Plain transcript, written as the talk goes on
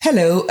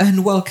Hello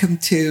and welcome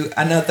to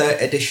another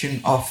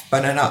edition of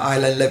Banana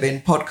Island Living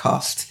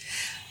podcast.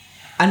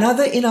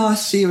 Another in our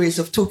series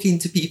of talking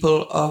to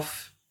people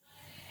of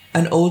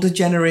an older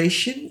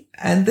generation.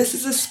 And this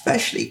is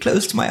especially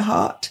close to my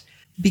heart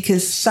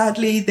because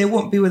sadly they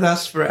won't be with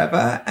us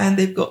forever and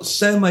they've got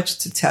so much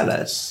to tell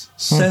us,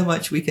 so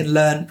much we can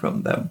learn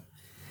from them.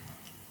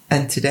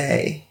 And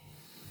today,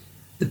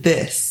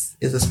 this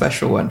is a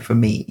special one for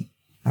me.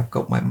 I've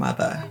got my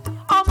mother.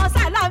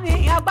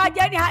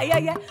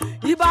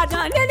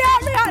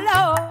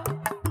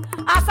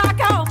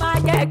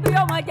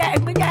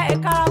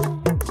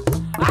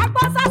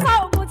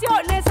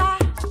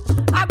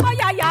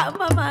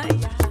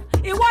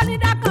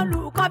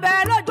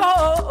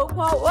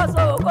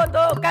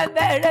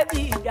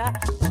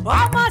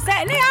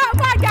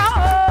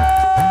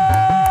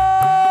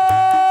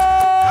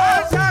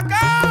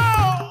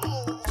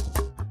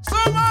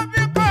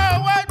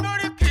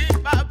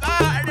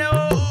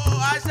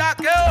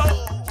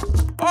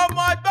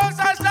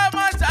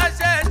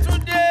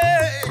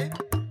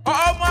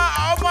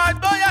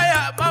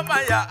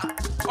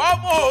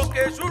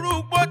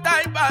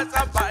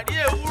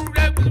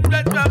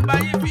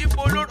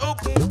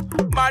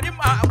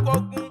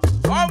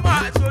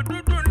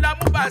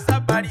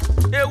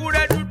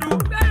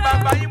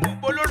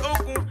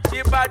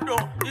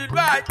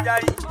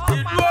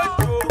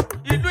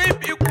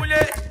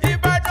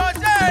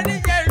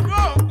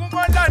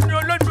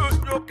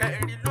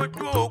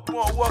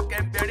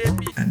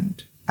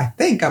 And I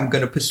think I'm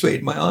going to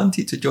persuade my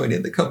auntie to join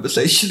in the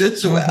conversation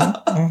as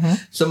well.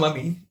 So,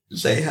 Mummy,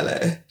 say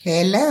hello.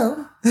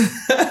 Hello.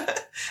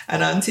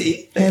 And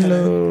Auntie.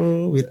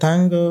 Hello. We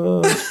thank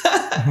God.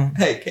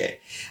 Okay.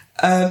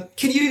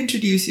 Can you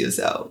introduce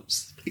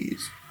yourselves,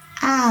 please?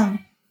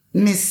 I'm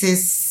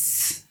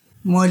Mrs.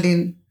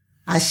 Molin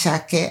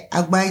Ashake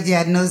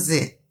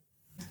Agbaje-Anozie,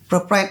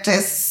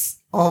 proprietress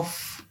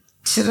of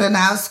Children's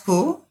House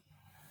School,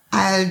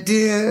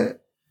 Ideal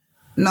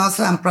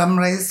Nursery and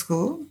Primary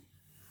School,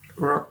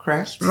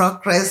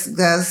 Rockcrest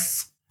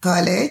Girls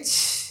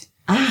College.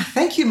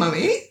 Thank you,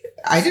 Mummy.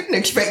 I didn't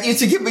expect you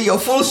to give me your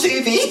full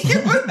CV,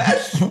 but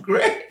that's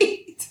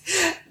great.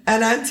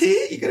 And Auntie,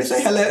 you're going to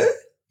say hello?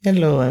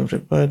 Hello,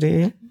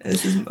 everybody.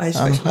 This is my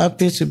I'm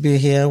happy to be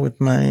here with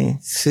my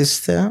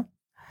sister,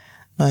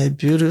 my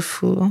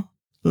beautiful,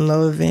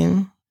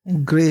 loving,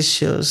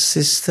 gracious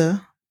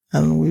sister.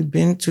 And we've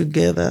been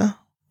together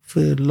for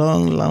a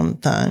long, long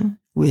time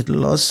with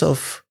lots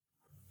of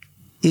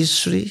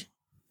history,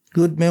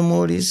 good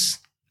memories,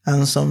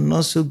 and some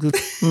not so good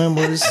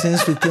memories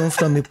since we came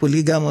from a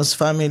polygamous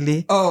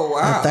family. Oh,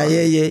 wow. At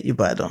Ayeye,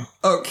 Ibadan.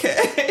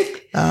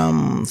 Okay.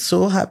 I'm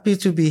so happy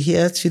to be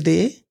here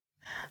today.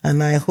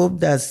 And I hope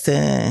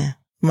that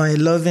my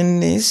loving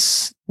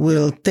niece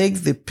will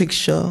take the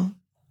picture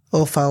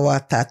of our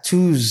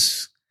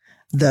tattoos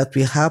that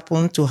we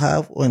happen to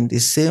have on the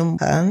same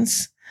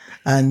hands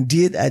and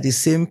did at the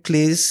same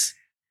place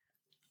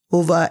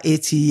over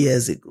 80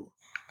 years ago.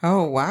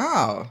 Oh,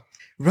 wow.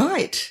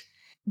 Right.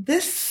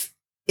 This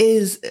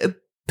is a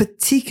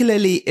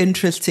particularly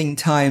interesting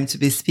time to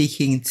be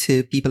speaking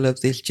to people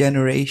of this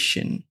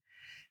generation.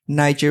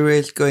 Nigeria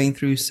is going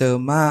through so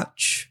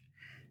much.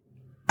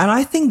 And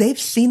I think they've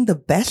seen the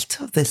best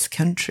of this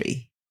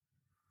country.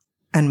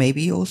 And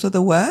maybe also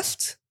the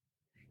worst.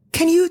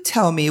 Can you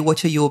tell me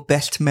what are your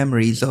best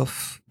memories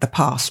of the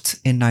past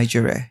in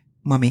Nigeria,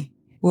 Mummy?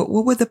 What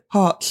were the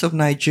parts of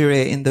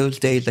Nigeria in those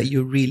days that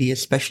you really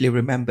especially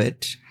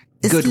remembered?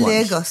 It's Good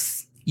ones.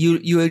 Lagos.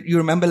 You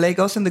remember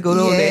Lagos in the good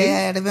old days?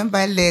 Yeah, I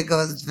remember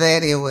Lagos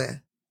very well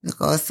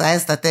because I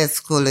started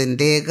school in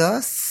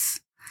Lagos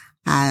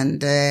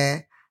and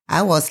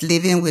I was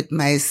living with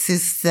my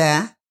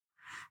sister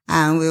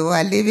and we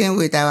were living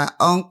with our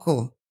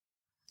uncle,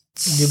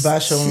 The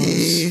Bashorun.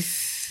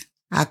 Chief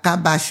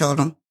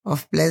Akabashorum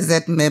of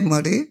blessed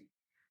memory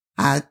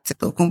at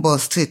Tokunbo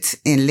Street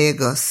in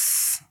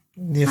Lagos.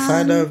 The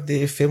father of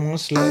the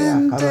famous lawyer,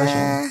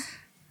 Akabashorum.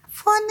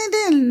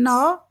 Funny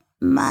enough,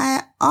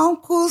 my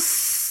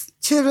uncle's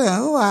children,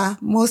 who are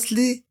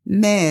mostly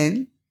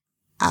men,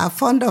 are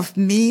fond of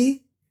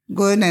me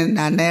going on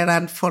an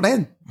errand for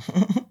them.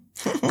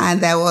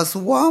 And there was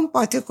one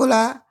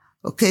particular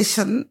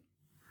occasion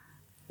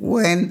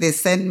when they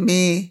sent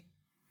me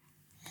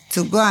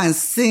to go and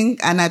sing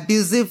an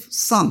abusive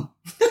song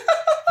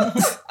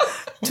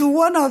to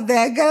one of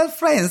their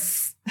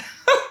girlfriends.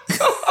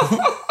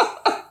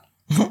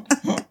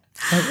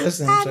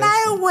 And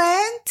I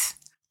went.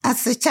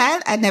 As a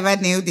child, I never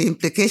knew the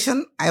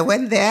implication. I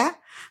went there and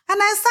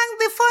I sang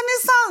the funny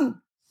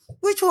song,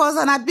 which was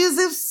an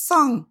abusive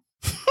song.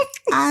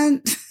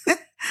 And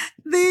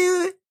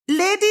the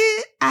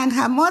lady and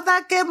her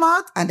mother came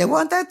out and they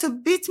wanted to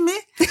beat me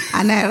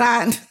and I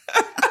ran. And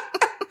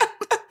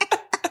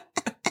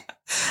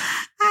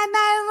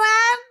I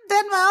ran.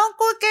 Then my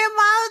uncle came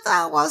out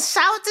and was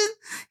shouting.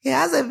 He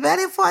has a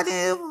very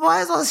funny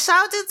voice, was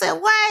shouting, saying,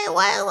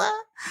 why?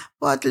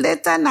 But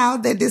later now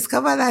they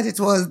discovered that it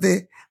was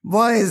the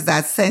boys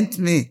that sent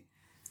me.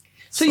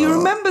 So you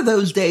remember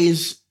those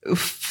days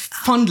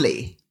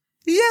fondly?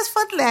 Yes,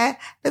 fondly. I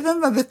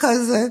remember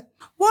because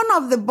one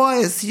of the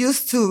boys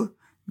used to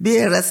be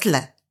a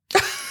wrestler.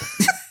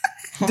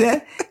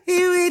 Then he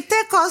will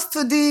take us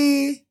to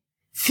the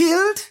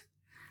field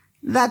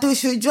that we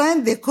should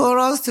join the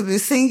chorus to be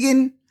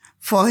singing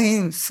for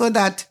him so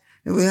that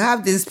we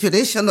have the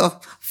inspiration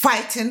of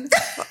fighting.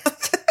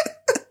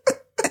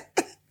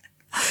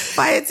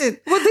 Fighting.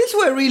 Well, these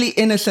were really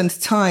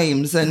innocent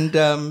times, and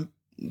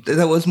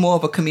there was more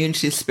of a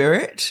community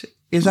spirit.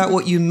 Is that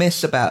what you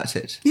miss about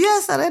it?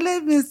 Yes, I really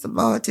miss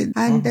about it.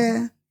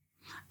 And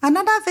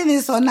another thing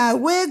is, on our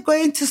way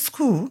going to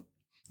school,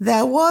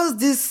 there was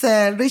this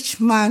rich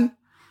man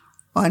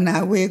on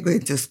our way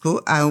going to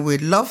school, and we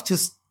love to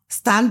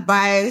stand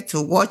by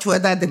to watch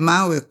whether the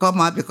man will come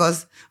out,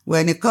 because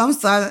when he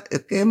comes out, he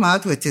came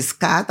out with his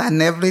cat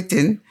and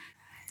everything.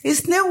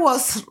 His name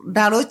was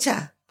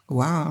Darocha.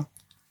 Wow.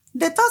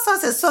 They taught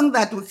us a song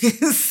that we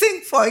can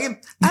sing for him.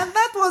 And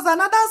that was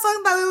another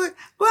song that we would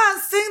go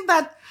and sing,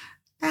 that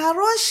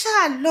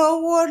Darocha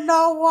lowo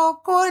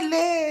lowo ko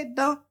le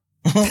no.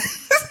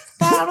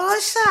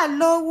 Darocha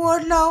lowo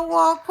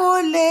lowo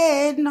ko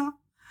le no.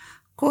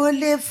 Ko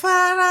le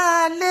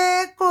fara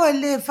le, ko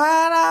le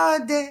fara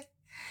ode.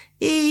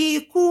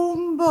 Ikú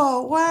ń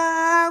bọ̀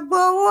wá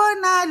gbowó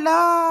náà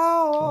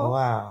lọ.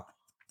 Wow.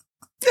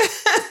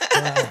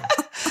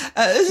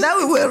 Then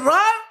we will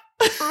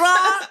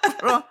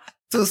run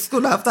to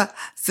school after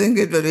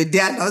singing, but we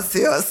dare not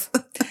see us.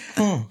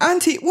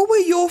 Auntie, what were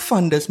your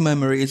fondest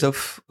memories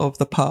of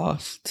the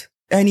past?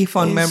 Any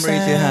fond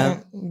memories you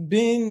have?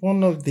 Being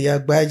one of the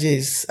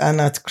Agbajes,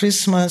 and at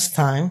Christmas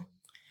time,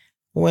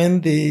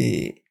 when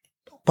the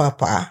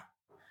Papa,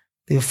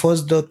 the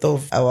first daughter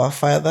of our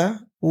father,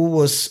 who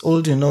was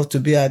old enough to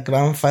be our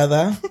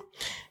grandfather,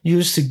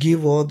 used to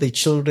give all the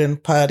children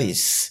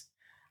parties.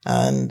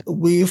 And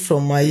we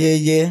from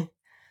Ayeye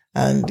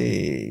and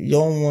the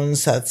young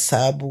ones at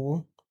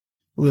Sabu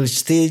will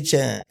stage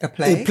a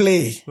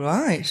play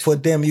Right. for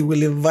them. He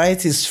will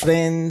invite his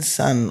friends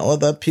and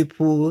other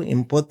people,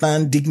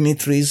 important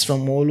dignitaries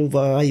from all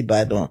over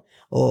Ibadan,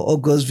 or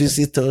August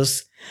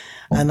visitors.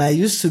 And I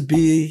used to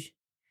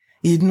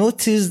he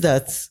noticed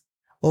that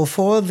of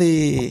all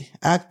the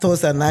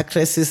actors and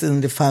actresses in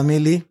the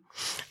family,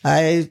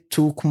 I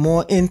took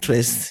more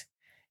interest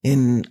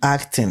in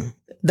acting.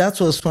 That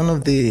was one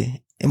of the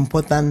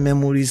important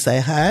memories I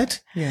had.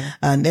 Yeah.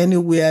 And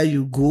anywhere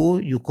you go,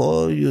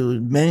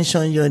 you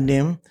mention your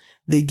name,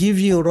 they give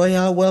you a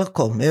royal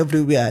welcome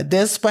everywhere.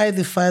 Despite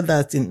the fact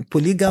that in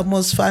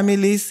polygamous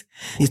families,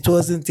 it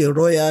wasn't a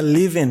royal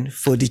living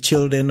for the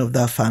children of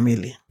that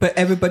family. But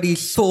everybody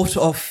thought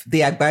of the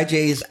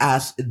Agbajes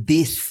as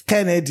this.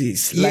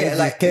 Kennedys, Yeah,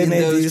 like the in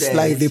those Kennedys, days.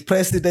 like the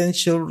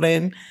president's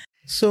children.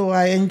 So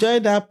I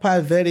enjoyed that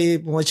part very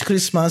much.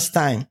 Christmas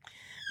time,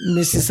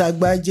 Mrs.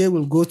 Agbaje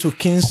will go to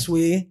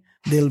Kingsway.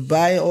 They'll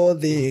buy all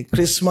the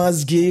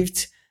Christmas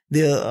gifts.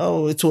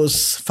 It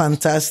was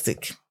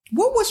fantastic.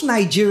 What was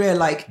Nigeria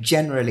like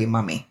generally,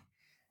 Mummy?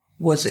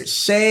 Was it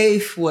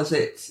safe?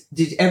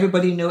 Did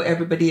everybody know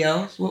everybody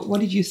else? What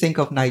did you think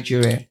of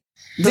Nigeria?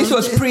 This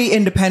was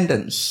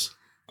pre-independence.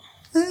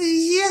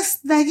 Yes,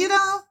 Nigeria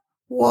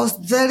was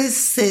very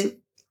safe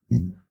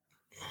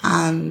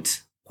and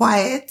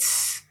quiet,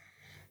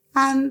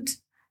 and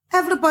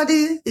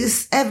everybody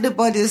is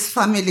everybody's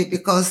family,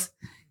 because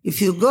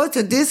if you go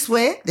to this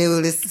way, they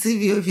will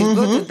receive you. If you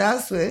go to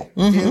that way,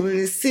 they will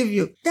receive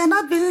you. They're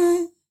not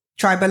being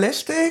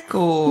Tribalistic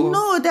or?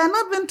 No, they're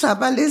not being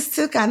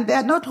tribalistic, and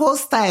they're not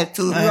hostile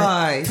to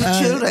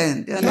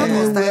children. They're not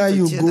hostile Anywhere to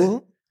you children.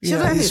 go,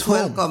 Children it's is home.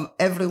 welcome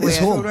everywhere. It's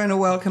home. Children are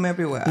welcome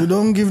everywhere. You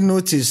don't give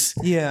notice.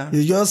 Yeah.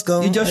 You just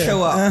come. You just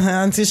show up.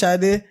 Auntie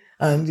Shade,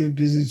 and you're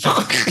busy.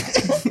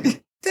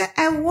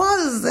 I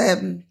was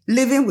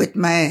living with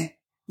my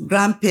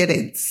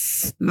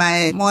grandparents,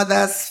 my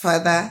mother's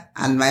father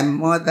and my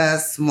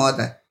mother's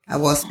mother. I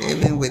was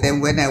living with them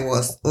when I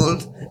was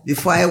old,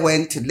 before I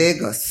went to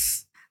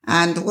Lagos.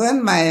 And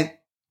when my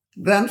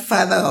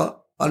grandfather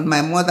on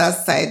my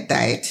mother's side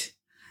died,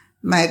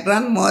 my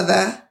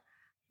grandmother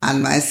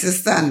and my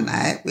sister and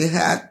I, we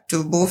had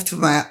to move to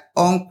my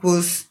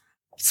uncle's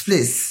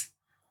place.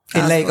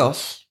 In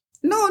Lagos?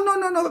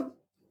 No.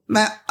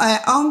 My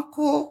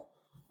uncle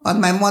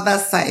on my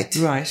mother's side.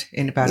 Right,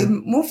 in We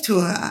Ibadan. moved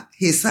to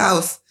his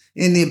house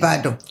in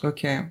Ibadan.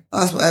 Okay.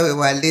 That's where we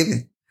were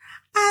living.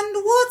 And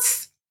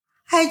what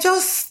I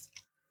just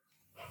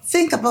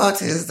think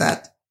about is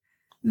that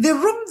the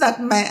room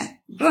that my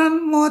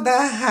grandmother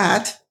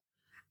had,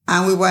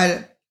 and we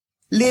were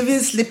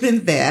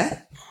sleeping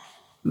there,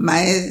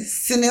 my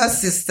senior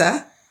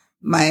sister,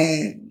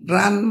 my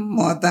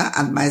grandmother,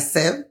 and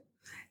myself,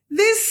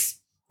 this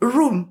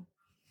room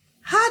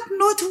had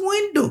no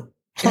window.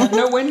 It had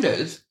no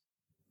windows.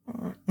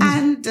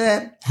 And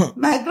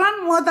my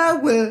grandmother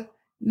will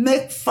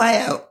make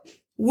fire,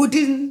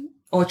 wooden.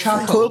 Or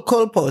charcoal.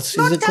 Coal pots.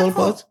 Is it coal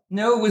charcoal. pot?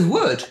 No, with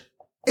wood.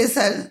 It's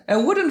A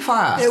wooden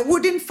fire. a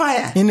wooden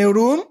fire In a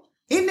room?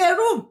 in a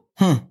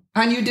room.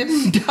 And you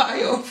didn't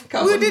die of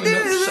carbon We didn't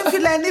monoxide? even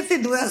feel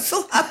anything. We were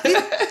so happy.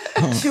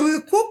 She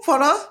will cook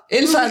for us.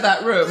 Inside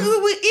that room? We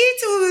will eat,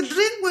 we will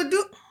drink, we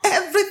do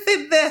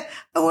everything there.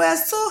 And we are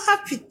so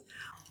happy.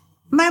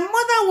 My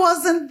mother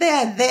wasn't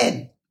there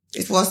then.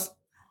 It was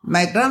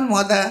my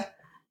grandmother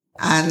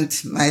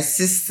and my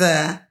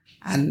sister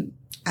and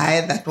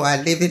I that were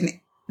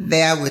living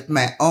there with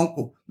my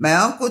uncle. My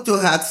uncle too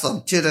had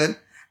some children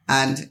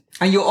and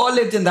you all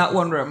lived in that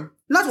one room?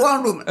 not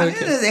one room. I mean,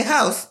 Okay. there's a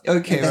house.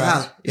 Okay, in the right.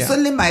 house. Yeah. It's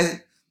only my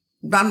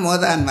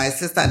grandmother and my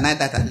sister and I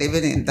that are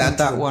living in that,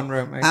 That room. one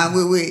room. Okay. And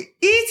we will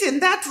eat in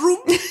that room.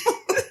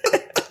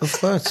 Of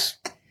course.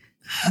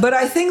 But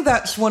I think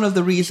that's one of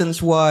the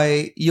reasons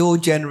why your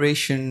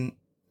generation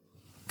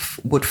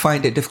would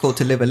find it difficult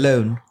to live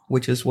alone,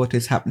 which is what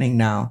is happening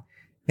now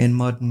in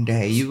modern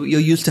day. You're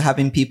used to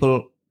having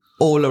people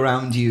all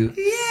around you.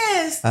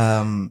 Yes.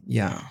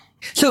 Yeah.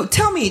 So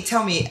tell me,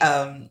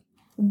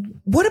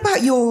 what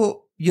about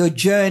your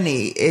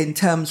journey in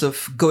terms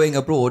of going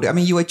abroad? I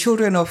mean, you were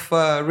children of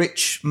a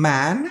rich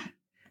man.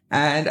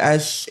 And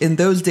as in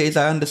those days,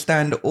 I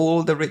understand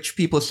all the rich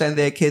people send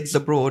their kids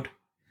abroad.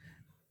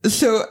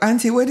 So,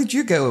 Auntie, where did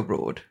you go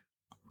abroad?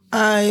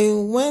 I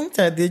went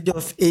at the age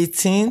of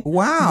 18.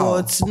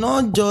 Wow. But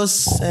not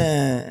just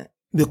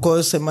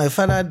because my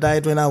father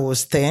died when I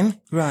was 10.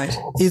 Right.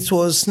 It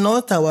was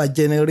not our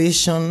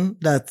generation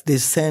that they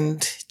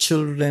sent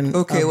children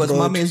Okay, it was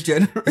abroad. mommy's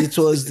generation. It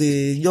was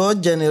your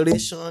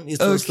generation. It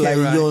was Okay, like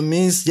right. your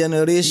Miss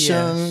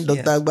generation, Yes, Dr.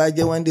 yes.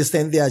 Agbaje, when they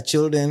sent their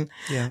children.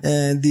 Yeah.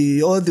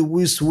 All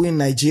the who in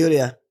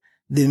Nigeria,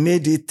 they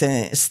made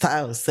it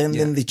style,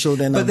 sending Yeah. the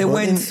children But they abroad.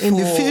 went in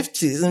the for-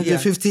 50s, in Yeah. the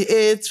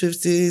 58,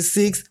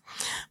 56,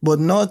 but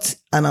not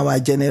in our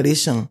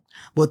generation.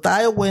 But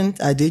I went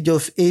at the age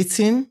of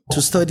 18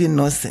 to study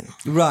nursing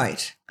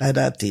Right. at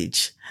that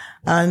age.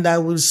 And I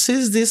will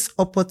seize this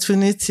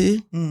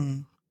opportunity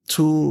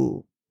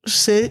to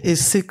say a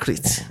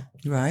secret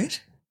Right.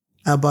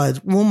 about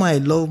whom I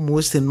love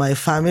most in my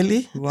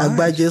family, Right.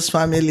 Agbaje's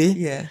family,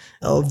 Yeah.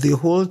 of the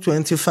whole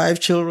 25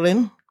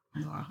 children.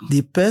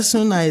 The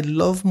person I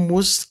love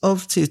most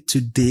up to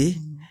today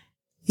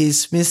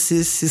is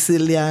Mrs.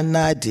 Cecilia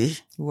Nadi,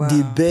 Wow.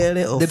 the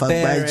bearer of The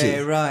Agbaje.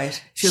 bearer,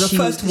 right. She's the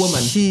first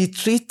woman. She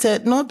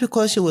treated, not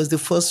because she was the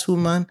first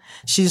woman,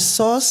 she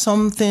saw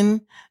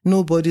something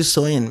nobody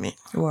saw in me.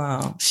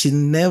 Wow. She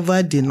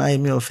never denied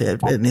me of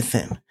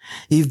anything.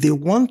 If they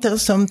wanted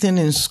something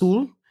in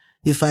school,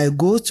 if I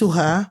go to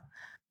her,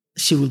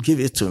 she will give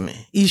it to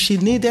me. If she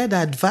needed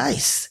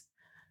advice,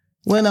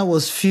 when I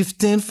was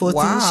 15, 14,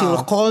 Wow. she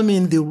will call me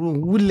in the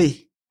room, Wule,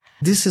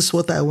 this is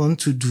what I want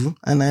to do.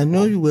 And I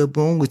know you were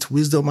born with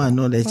wisdom and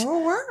knowledge. Oh,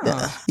 wow.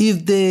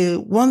 If they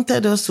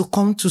wanted us to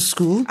come to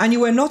school, And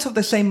you were not of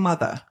the same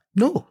mother?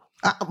 no,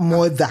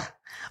 mother.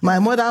 My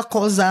mother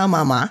calls her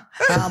mama.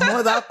 Her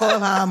mother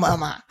calls her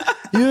mama.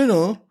 You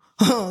know,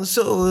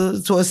 so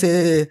it was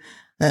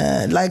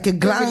like a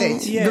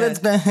Privilege, yeah.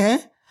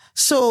 great.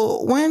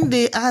 So when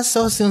they asked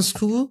us in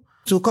school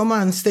to come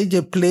and stage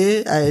a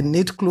play, I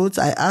need clothes.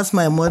 I asked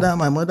my mother.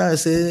 My mother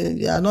said,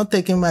 "You are not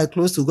taking my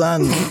clothes to go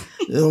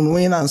and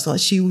win and so on."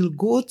 She will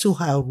go to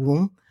her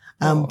room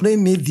and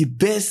bring me the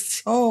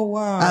best. Oh,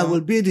 wow. I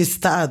will be the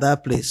star at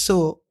that place.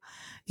 So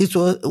it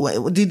was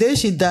the day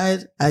she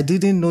died, I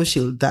didn't know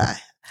she'll die.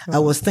 I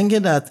was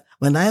thinking that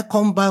when I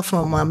come back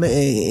from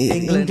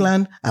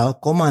England, I'll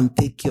come and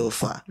take care of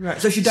her.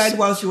 Right. So she died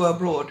whilst you were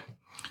abroad?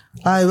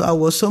 I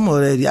was home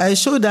already. I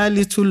showed her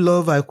little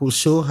love I could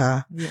show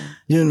her,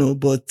 you know,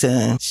 but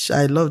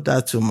I loved her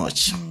too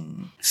much.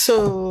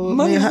 So,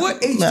 Mommy, what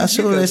age did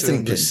you go rest to in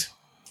England? peace.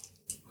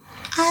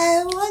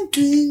 I went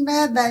to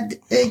England at the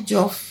age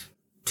of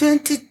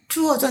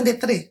 22 or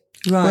 23.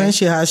 Right. When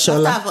she had After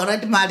Shola. I've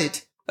already married.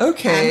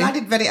 Okay. I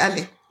married very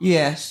early.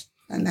 Yes.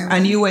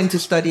 And You went to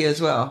study as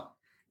well?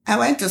 I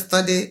went to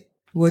study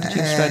What did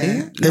you study?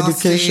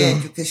 nursery Education.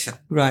 education.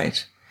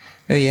 Right.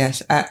 Oh,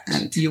 yes.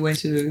 You went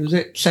to, was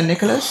it St.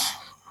 Nicholas?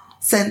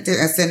 St.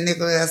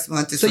 Nicholas So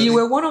Montessori. you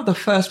were one of the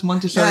first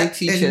Montessori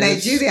teachers. In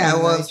Nigeria, I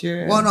was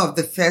Nigeria. one of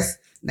the first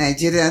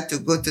Nigerians to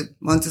go to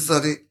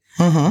Montessori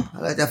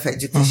College of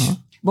Education.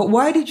 But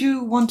why did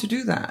you want to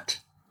do that?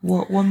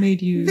 What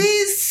made you?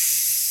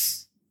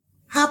 This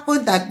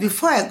happened that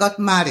before I got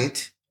married,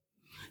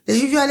 they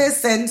usually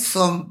send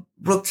some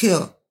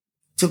brochure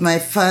to my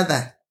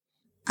father,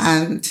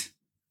 and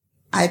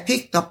I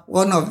picked up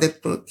one of the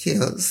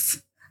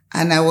brochures,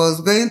 and I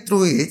was going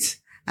through it,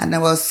 and I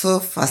was so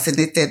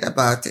fascinated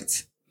about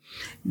it.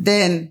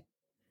 Then,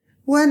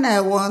 when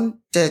I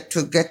wanted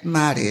to get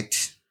married,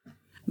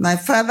 my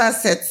father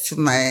said to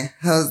my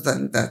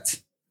husband that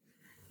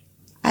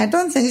I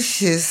don't think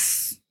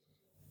she's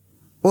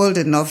old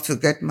enough to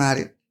get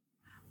married.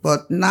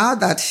 But now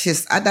that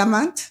she's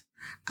adamant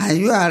and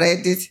you are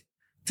ready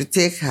to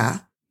take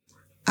her,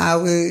 I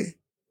will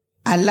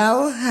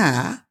allow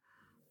her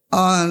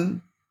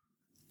on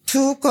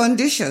 2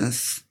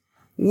 conditions.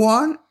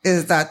 One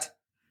is that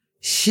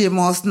she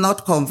must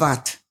not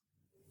convert.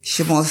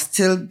 She must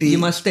still be You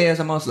must stay as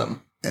a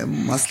Muslim. a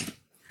Muslim.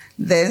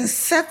 Then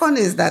second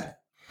is that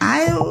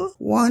I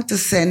want to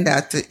send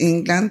her to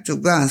England to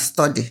go and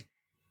study.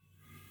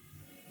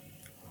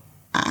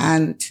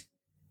 And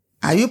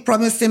are you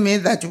promising me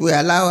that we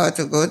allow her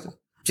to go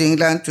to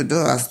England to do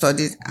her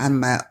studies? And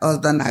my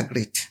husband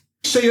agreed.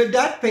 So your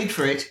dad paid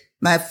for it?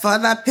 My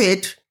father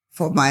paid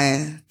for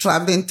my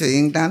traveling to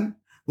England.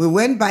 We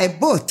went by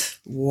boat.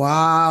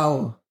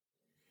 Wow.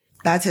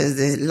 That is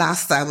the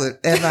last time we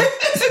ever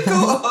Go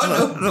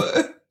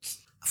on.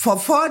 For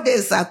 4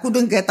 days, I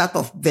couldn't get out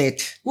of bed.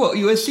 What,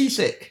 you were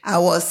seasick? I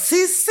was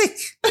seasick.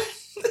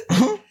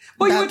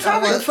 Well, you were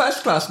traveling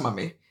first class,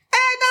 Mummy.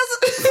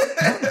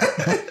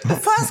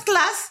 First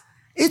class,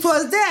 it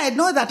was there I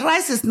know that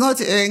rice is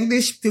not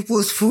English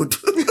people's food.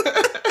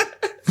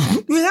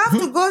 We have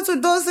to go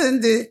to those in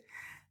the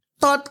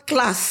third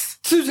class.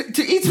 To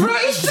eat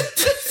rice?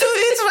 To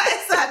eat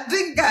rice and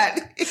drink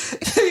garden.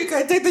 You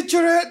can take the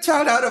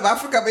child out of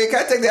Africa, but you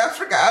can't take the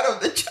Africa out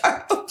of the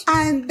child.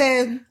 And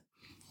then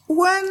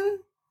when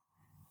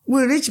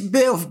we reached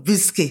Bay of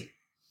Biscay,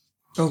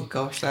 Oh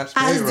gosh, that's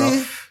very as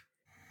rough.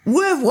 the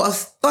wave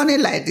was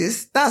turning like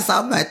this, that's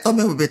how my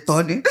tummy will be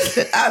turning.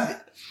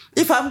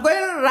 If I'm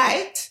going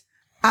right,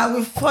 I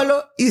will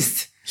follow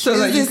east. So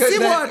that you It's the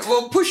could then seaward.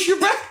 will push you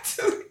back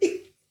to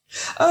me.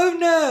 Oh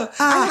no.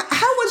 And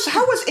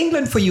how was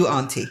England for you,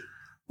 Auntie?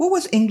 What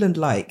was England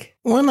like?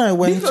 When I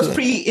went This was to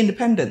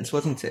pre-independence,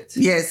 wasn't it?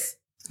 Yes.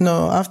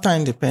 no after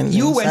independence,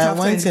 You went I after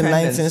went in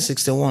independence.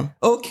 1961.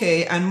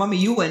 Okay, and Mommy,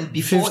 you went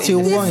before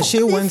 51.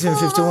 She went in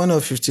 51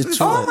 or 52.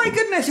 Oh my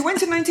goodness, you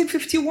went in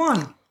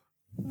 1951.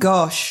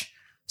 Gosh.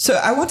 So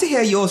I want to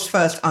hear yours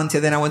first, Auntie,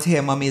 then I want to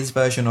hear Mummy's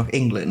version of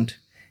England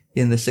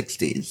in the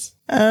 60s.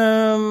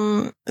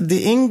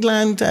 The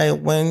England I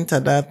went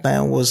at that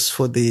time was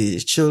for the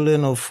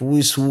children of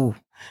Wiswu,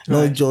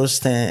 not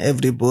just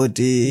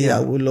everybody. Yeah.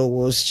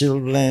 Awolowo's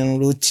children,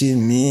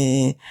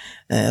 Rotimi,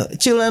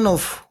 children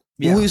of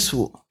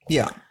Wiswu.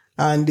 Yeah.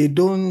 And they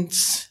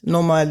don't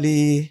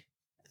normally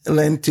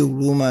rent a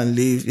room and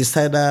live. It's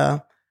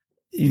either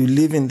you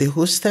live in the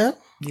hostel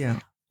Yeah.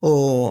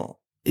 or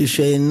if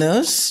you're a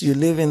nurse, you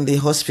live in the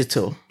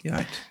hospital.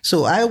 Right.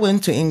 So I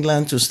went to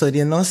England to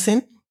study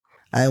nursing.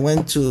 I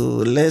went to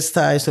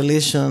Leicester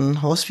Isolation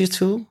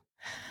Hospital,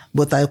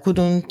 but I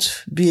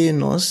couldn't be a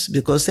nurse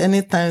because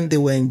anytime they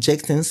were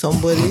injecting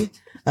somebody,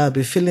 I'll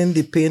be feeling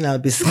the pain, I'll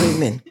be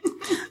screaming.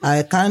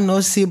 I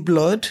cannot see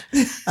blood.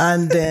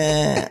 And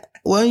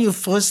when you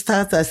first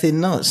start as a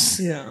nurse,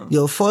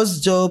 your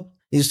first job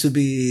is to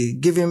be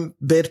giving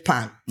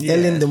bedpan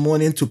early in the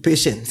morning to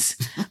patients.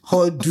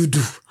 Hot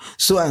doo-doo,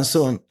 so and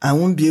so on. I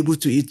won't be able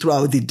to eat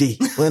throughout the day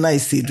when I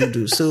see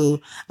doo-doo. So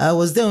I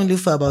was there only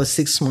for about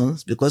 6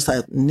 months because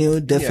I knew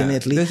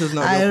definitely. this is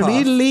not I your path.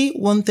 really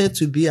wanted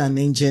to be an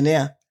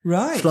engineer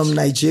from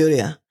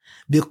Nigeria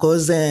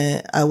because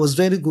I was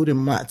very good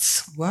in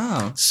maths.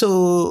 Wow.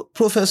 So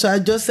Professor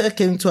Joseph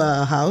came to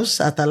our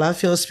house at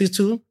Alafi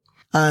Hospital.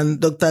 And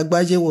Dr.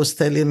 Agbaje was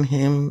telling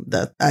him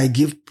that I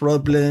give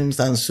problems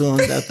and so on.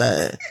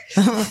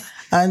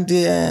 And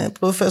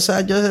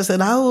Professor Joseph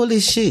said, how old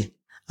is she?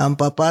 And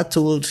Papa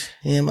told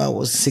him I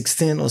was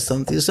 16 or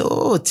something.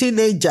 So,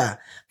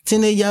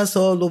 teenagers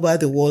all over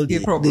the world,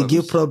 they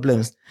give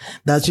problems.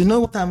 That you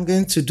know what I'm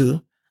going to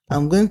do?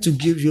 I'm going to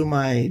give you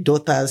my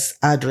daughter's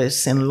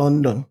address in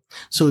London.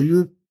 So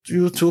you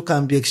two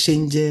can be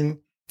exchanging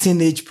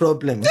teenage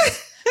problems.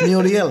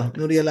 Muriel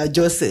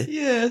Jose.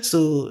 Yes.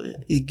 So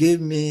he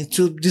gave me,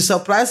 to the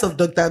surprise of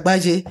Dr.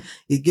 Agbaje,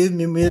 he gave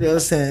me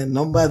Muriel's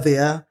number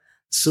there.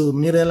 So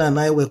Muriel and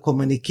I were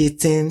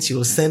communicating. She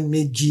will send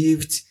me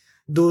gifts,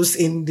 those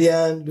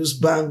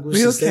bangles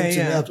she sent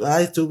to me.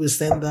 I too will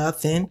send that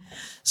thing.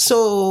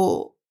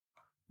 So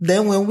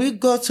then when we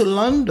got to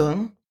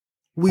London,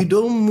 we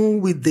don't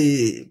move with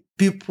the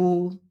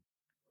people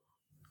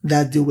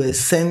that they were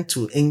sent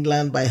to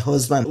England by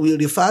husband. We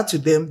refer to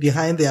them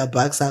behind their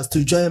backs as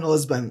to join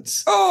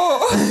husbands.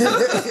 Oh,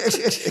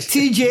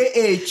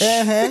 TJH.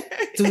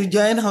 To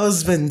join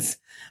husbands.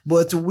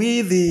 But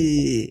we,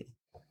 the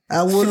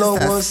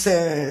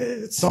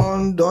Awolowo's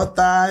son,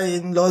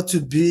 daughter-in-law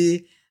to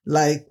be,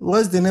 like,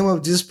 what's the name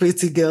of this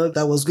pretty girl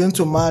that was going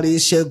to marry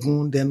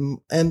Shegun, then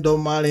end up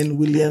marrying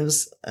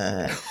Williams?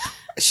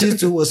 She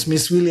too was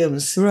Miss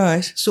Williams.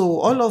 Right.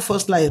 So all of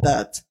us like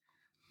that.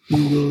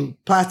 We will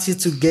party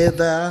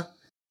together,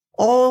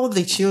 all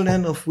the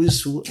children of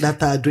Wiswu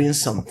that are doing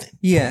something.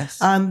 Yes.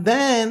 And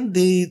then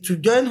to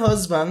join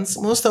husbands,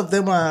 most of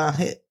them are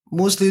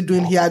mostly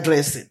doing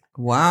hairdressing.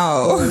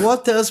 Wow.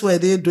 What else were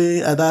they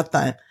doing at that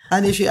time?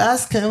 And if you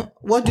ask them,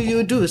 what do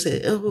you do?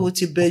 Say,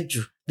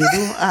 Otibeju. They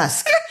don't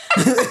ask.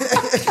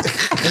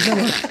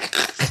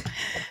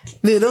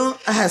 They don't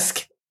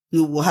ask.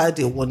 You had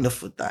a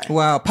wonderful time.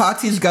 Wow.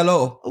 Parties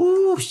galore.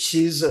 Oh,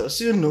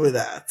 Jesus. You know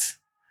that.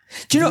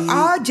 Do you know,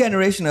 our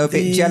generation are a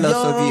bit jealous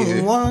of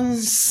you.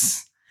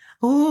 Ones.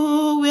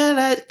 Oh, where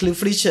are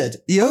Cliff Richard?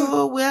 Yeah.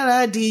 Oh, where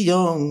are the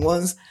young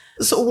ones?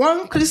 So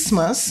one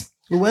Christmas,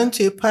 we went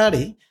to a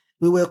party.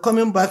 We were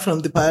coming back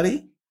from the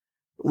party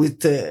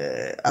with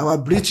our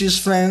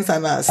British friends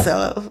and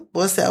ourselves.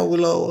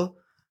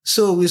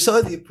 So we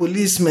saw the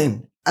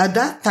policemen At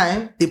that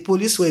time, the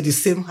police were the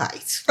same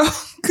height.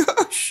 Oh,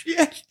 gosh,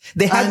 yes.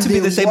 They had to be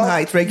the same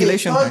height,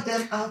 regulation They height. taught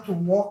them how to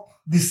walk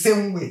the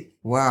same way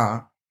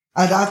Wow.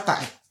 at that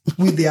time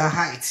with their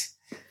height.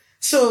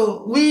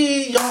 So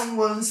we young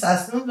ones,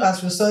 as soon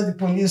as we saw the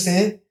police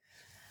say,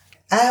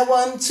 I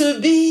want to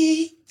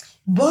be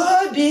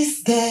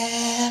Bobby's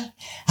girl.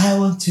 I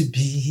want to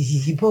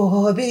be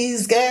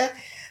Bobby's girl.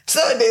 So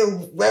they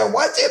were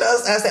watching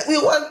us and said, we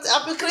want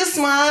Happy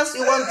Christmas. We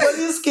want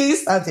police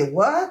kiss. I said,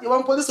 what? You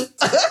want police kiss?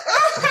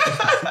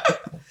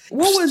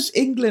 What was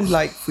England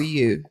like for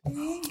you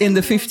in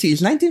the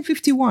 50s,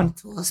 1951?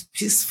 It was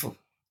peaceful.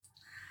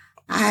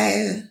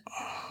 I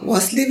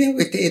was living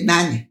with a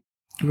nanny.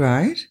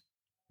 Right.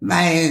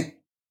 My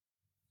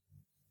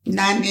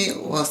nanny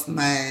was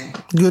my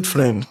Good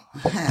friend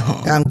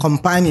and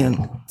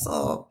companion.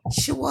 So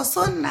she was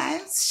so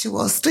nice. She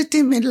was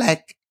treating me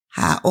like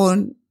her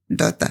own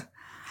daughter.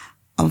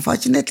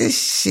 Unfortunately,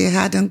 she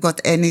hadn't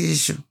got any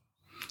issue.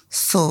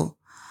 So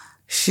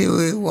she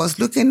was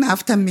looking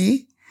after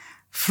me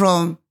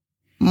from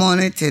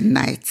morning till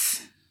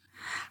night.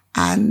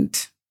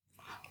 And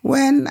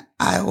when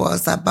I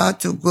was about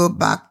to go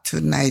back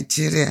to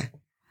Nigeria,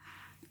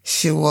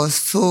 she was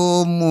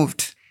so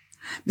moved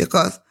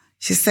because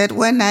she said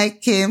when I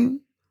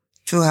came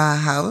to her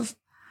house,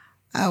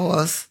 I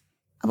was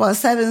about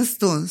 7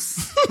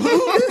 stones.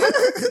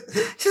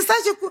 She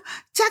said,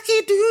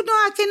 Jackie, do you know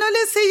I can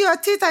only see your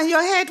teeth and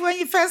your head when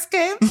you first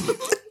came?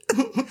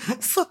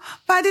 So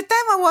by the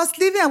time I was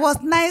leaving, I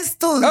was 9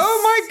 stones.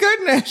 Oh, my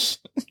goodness.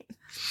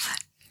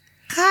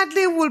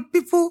 Hardly would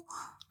people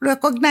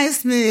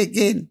recognize me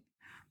again.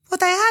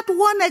 But I had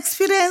one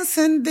experience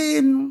in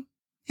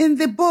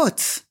the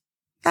boat.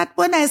 That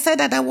when I said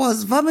that I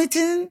was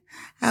vomiting,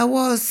 I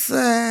was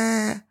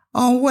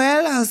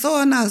unwell and so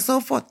on and so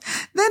forth.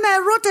 Then I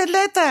wrote a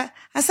letter.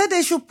 I said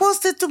they should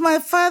post it to my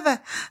father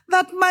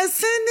that my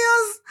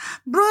seniors,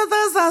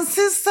 brothers and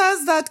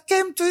sisters that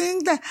came to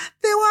England,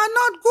 they were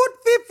not good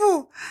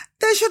people.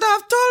 They should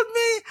have told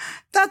me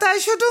that I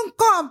shouldn't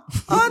come.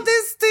 All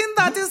this thing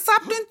that is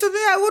happening to me,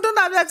 I wouldn't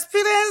have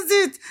experienced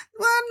it.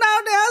 Well,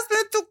 now they ask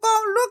me to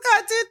come. Look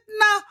at it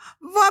now.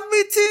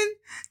 Vomiting,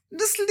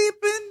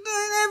 sleeping,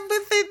 doing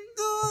everything.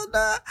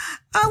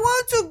 I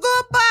want to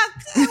go back.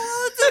 I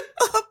want to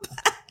go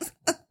back.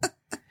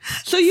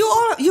 So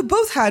you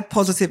both had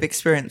positive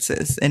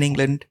experiences in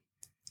England.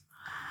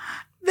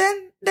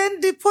 Then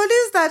the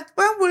police that,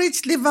 when we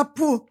reached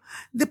Liverpool,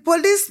 the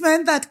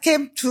policemen that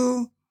came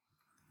to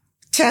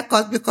check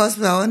us because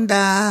we were under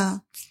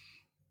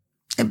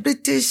a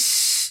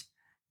British,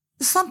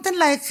 something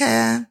like,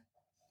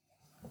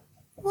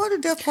 what do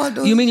they call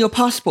those? You mean your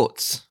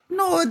passports?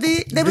 No,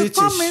 they will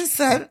come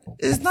inside.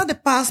 It's not the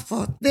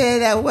passport.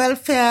 They're the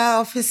welfare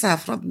officer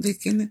from the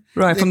Kingdom.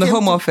 Right, from the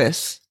Home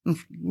Office.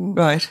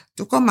 Right.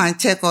 To come and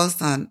check us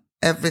and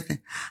everything.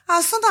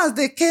 As soon as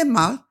they came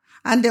out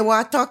and they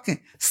were talking,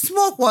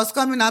 smoke was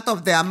coming out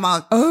of their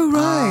mouth. Oh,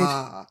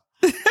 right.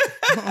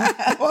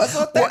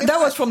 That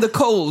was from the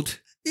cold.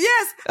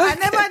 Yes, I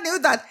never knew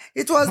that.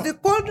 It was the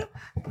cold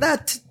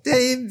that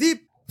they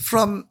invite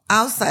from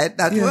outside,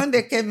 that when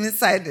they came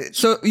inside it.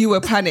 So you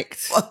were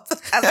panicked.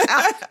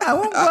 I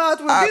won't go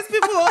out with these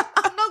people.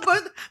 I'm not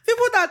going to,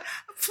 people that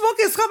smoke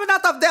is coming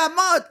out of their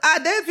mouth.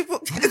 And then people...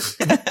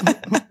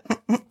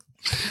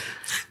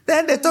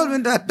 Then they told me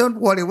that,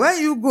 don't worry,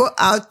 when you go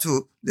out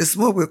to, the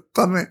smoke will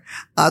come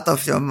out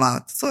of your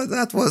mouth. So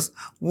that was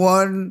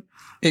one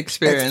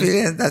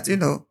experience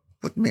that,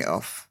 put me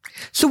off.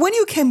 So when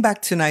you came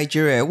back to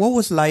Nigeria, what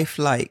was life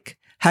like?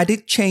 Had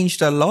it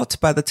changed a lot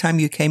by the time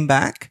you came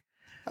back?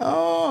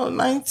 Oh,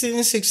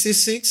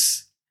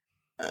 1966.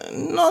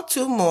 Not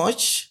too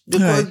much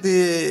because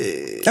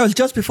that was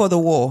just before the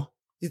war.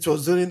 It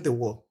was during the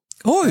war.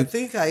 Oh, I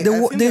think there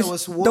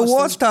was war. The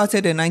war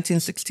started in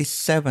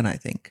 1967, I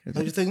think.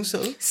 Do you think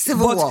so?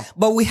 Civil War.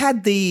 But we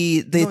had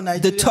the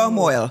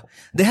turmoil. War.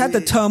 They had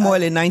the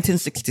turmoil in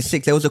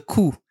 1966. There was a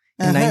coup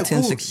in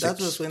 1966. That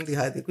was when they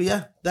had the coup.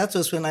 Yeah, that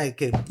was when I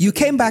came. You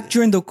came back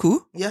during the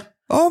coup? Yeah.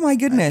 Oh my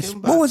goodness.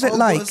 What was it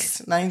like?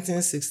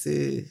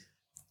 1960.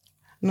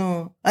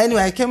 No.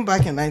 Anyway, I came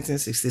back in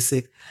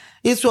 1966.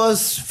 It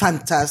was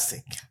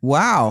fantastic.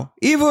 Wow.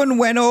 Even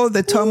when all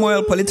the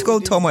turmoil, political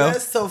turmoil. The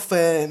best of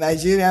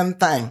Nigerian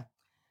time.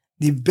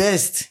 The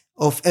best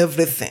of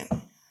everything.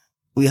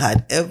 We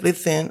had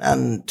everything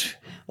and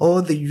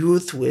all the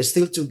youth were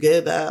still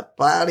together,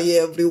 party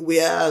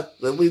everywhere.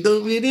 We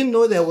didn't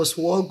know there was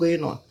war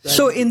going on.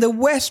 So in the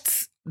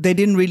West, they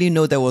didn't really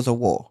know there was a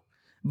war.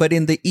 But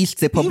in the East,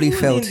 they probably Even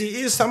felt. In the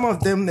East, some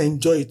of them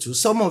enjoy it too.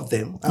 Some of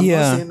them. I'm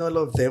not saying all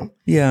of them.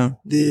 Yeah.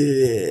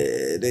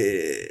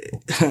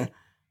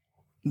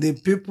 The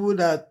people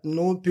that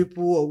know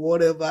people or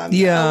whatever. I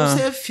would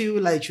say few,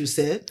 like you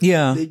said.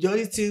 Yeah. The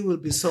majority will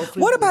be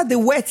suffering. What about the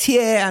wet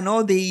year and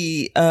all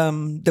the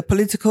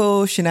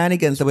political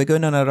shenanigans that were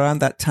going on around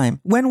that time?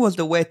 When was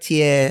the wet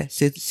year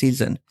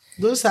season?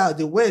 Those are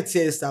the wet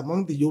years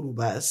among the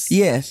Yorubas.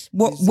 Yes.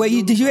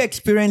 Did you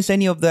experience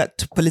any of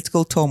that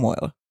political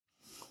turmoil?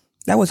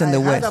 That was in the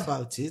heard West.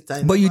 about it.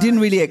 But you didn't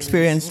really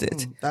experience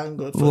it. Thank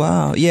God for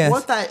Wow, that. yes.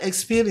 What I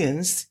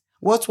experienced,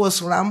 what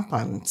was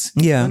rampant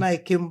Yeah. when I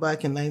came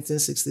back in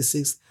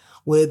 1966,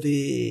 were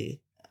the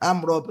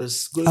armed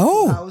robbers going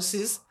Oh. to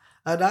houses.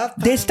 At that time,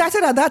 They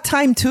started at that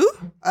time too?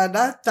 at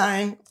that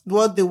time,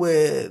 what they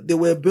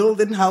were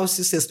building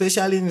houses,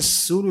 especially in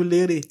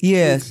Surulere,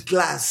 Yes. with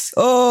glass.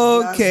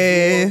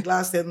 Okay.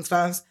 Glass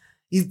entrance.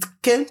 It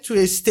came to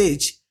a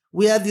stage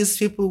where these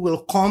people will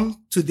come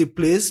to the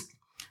place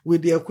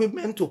with the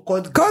equipment to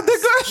cut God, the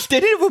glass. gosh, they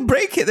didn't even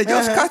break it. They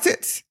just Uh-huh. cut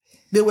it.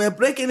 They were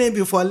breaking it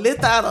before.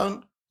 Later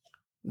on,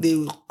 they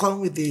will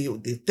come with they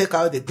take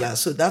out the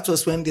glass. So that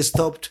was when they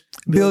stopped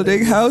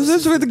Building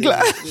houses with the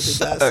glass.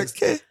 glasses.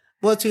 Okay.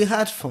 But we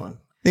had fun.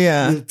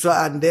 Yeah.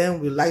 And then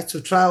we like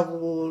to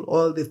travel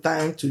all the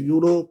time to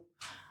Europe,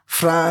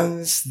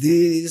 France,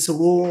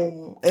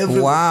 Rome,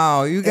 everywhere.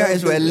 Wow, you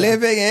guys were Everywhere.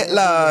 living it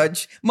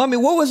large. Mommy,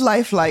 what was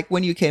life like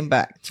when you came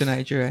back to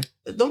Nigeria?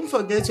 Don't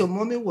forget, your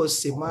mommy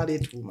was a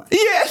married woman.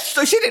 Yes,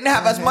 so she didn't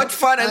have as much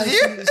fun as And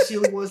you. she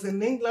was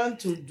in England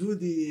to do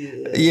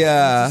the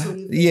Yeah,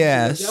 Montessori thing.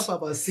 yes. She was there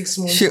for about 6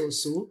 months She- or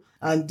so,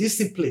 and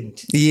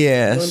disciplined. You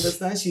Yes.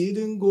 understand? She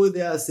didn't go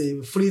there as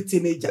a free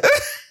teenager.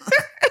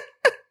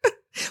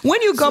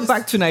 When you got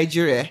back to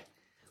Nigeria,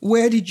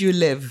 where did you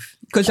live?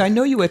 Because I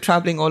know you were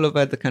traveling all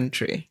over the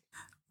country.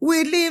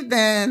 We lived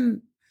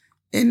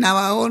in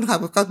our own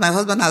house because my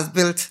husband has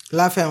built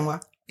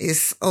Lafenwa.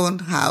 his own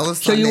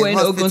house. So and you a were in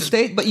Ogun hospital.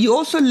 State, but you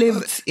also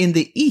lived in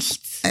the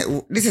East.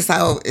 This is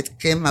how it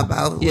came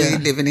about. Yeah. We're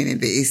living in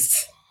the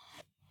East.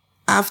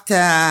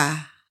 After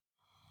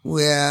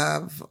we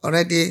have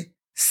already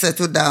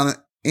settled down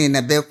in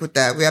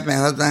Abeokuta, where my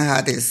husband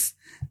had his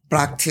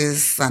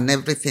practice and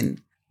everything,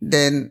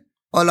 then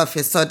all of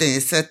a sudden he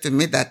said to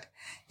me that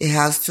he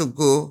has to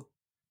go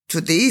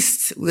to the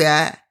East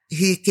where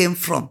he came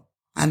from.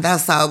 And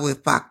that's how we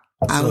packed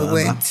and we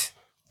went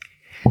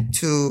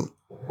to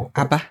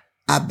Abba,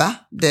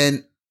 Abba.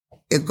 Then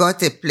he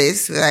got a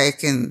place where I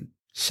can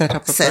set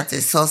up a set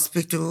practice. his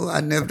hospital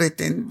and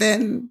everything.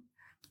 Then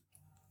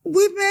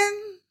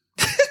women,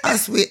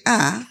 as we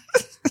are.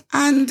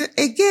 And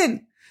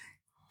again,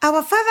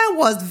 our father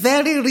was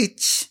very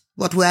rich,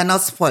 but we are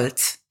not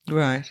spoilt.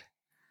 Right.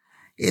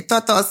 He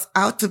taught us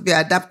how to be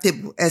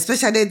adaptable,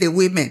 especially the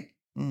women.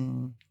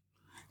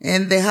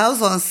 In the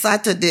house on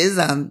Saturdays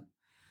and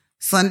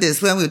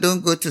Sundays when we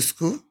don't go to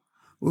school,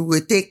 we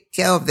will take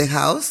care of the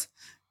house.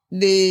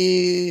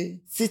 The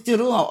sitting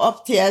room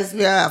upstairs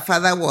where our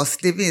father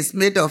was living is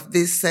made of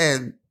these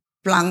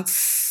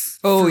planks.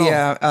 Oh, floor.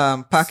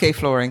 yeah. Parquet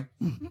flooring.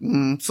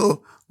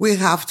 So we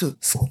have to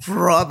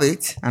scrub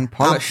it And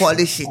polish.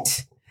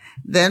 it.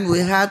 Then we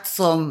had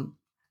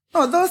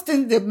those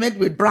things they made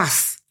with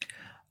brass.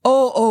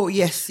 Oh,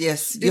 yes. You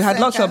had Different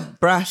lots kind. of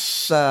brass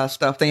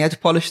stuff. Then you had to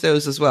polish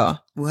those as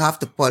well. We have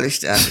to polish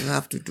that. We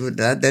have to do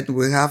that. Then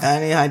we have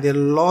And he had a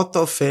lot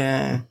of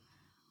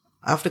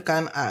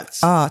African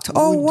arts. Art.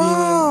 Oh, Wooden,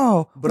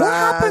 wow. What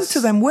happened brass. to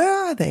them? Where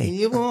are they?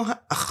 Even,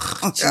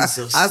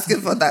 Jesus.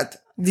 asking for that.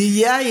 The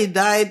year he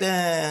died,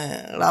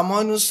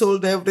 Ramonu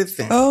sold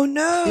everything. Oh,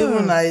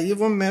 no. I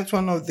even met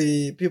one of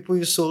the people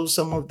who sold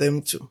some of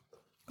them to.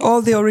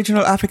 All the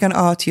original African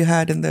art you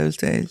had in those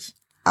days.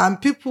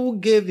 And people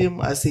gave him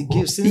as a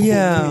gift since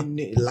Yeah.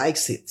 he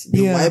likes it.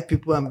 The Yeah. white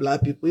people and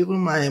black people. Even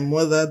my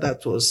mother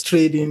that was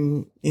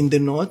trading in the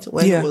north,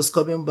 when Yeah. he was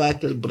coming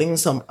back, he'll bring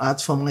some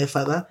art from my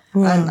father.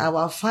 And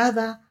our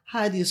father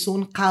had his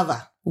own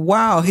carver.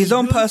 Wow. His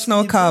own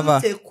personal He carver.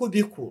 built a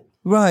cubicle.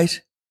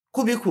 Right.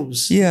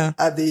 Cubicles. Yeah.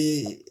 At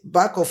the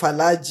back of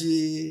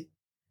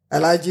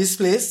Alaji's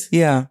place.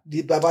 Yeah.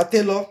 The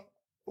Babatelo,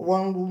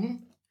 one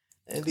room.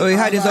 And the Oh, he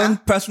had his carver, own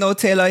personal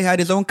tailor. He had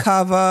his own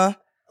carver.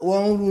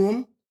 one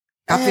room.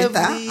 Carpenter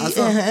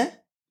also.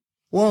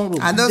 One room.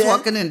 And those Then-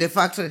 working in the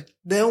factory.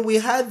 Then we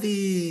had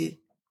the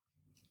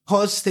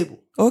horse stable.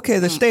 Okay,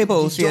 the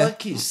stables. The Yeah.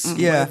 jockeys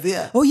Yeah. were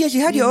there. Oh, yes.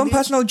 You had your He own lived-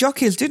 personal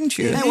jockeys, didn't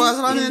you? He was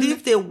running He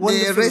lived a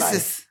wonderful races.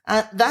 life.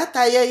 And that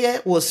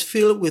area was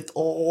filled with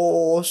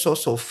all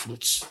sorts of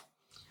fruits.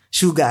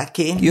 Sugar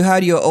cane, You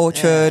had your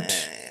orchard.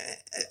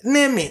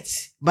 name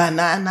it.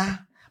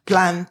 Banana,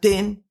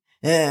 plantain,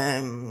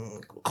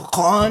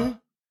 corn,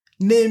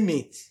 name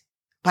it.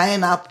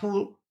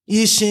 Pineapple,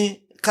 ishin,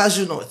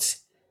 cashew nut.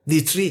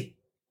 The tree,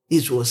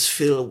 it was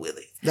filled with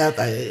it. That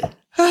area.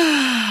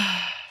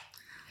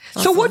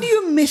 So what do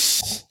you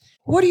miss?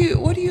 What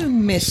do you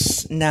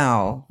miss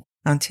now,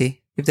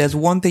 Auntie? If there's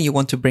one thing you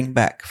want to bring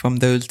back from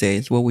those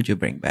days, what would you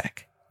bring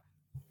back?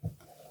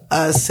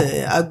 As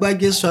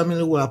Agbage's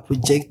family were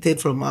projected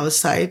from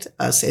outside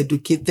as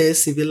educated,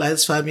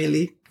 civilized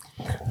family,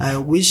 I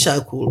wish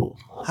I could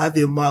have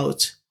a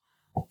mouth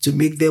to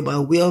make them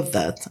aware of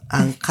that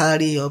and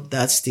carry up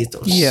that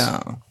status.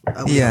 Yeah.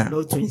 I would Yeah.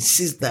 love to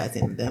insist that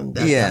in them,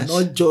 that Yes.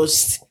 they're not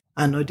just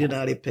an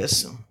ordinary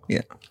person.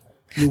 Yeah.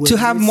 You were To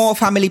have made- more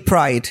family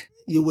pride.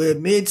 You were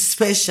made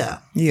special.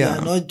 Yeah. You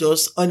are not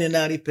just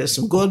ordinary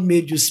person. God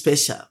made you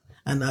special.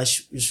 And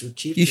you should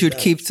keep You to should that.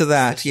 keep to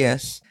that,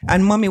 yes.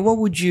 And Mommy, what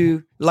would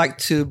you like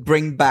to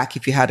bring back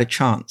if you had a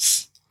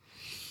chance?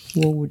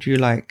 What would you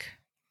like?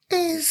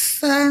 It's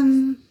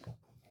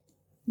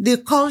the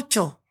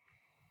culture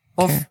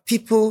of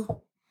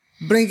people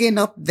bringing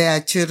up their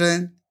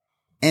children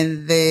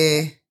and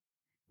the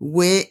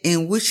way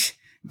in which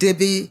they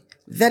be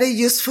very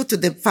useful to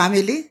the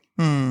family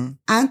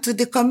and to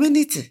the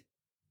community.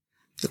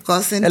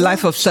 Because in A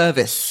life of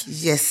service.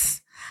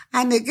 Yes.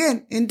 And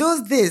again, in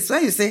those days,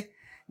 when you say,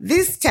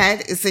 this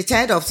child is a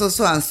child of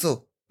so and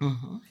so,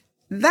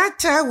 that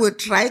child will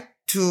try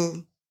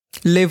to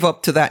Live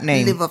up to that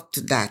name. live up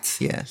to that.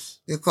 Yes.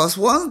 Because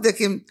once they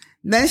can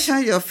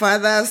mention your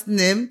father's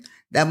name,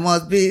 there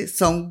must be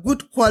some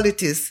good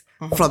qualities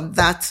from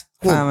that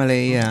home.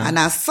 Family, yeah. And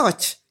as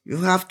such, you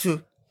have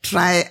to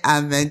try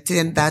and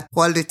maintain that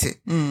quality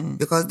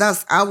because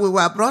that's how we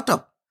were brought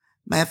up.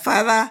 My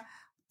father,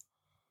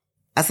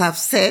 as I've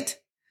said,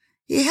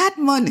 he had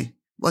money,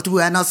 but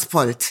we are not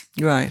spoiled.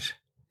 Right.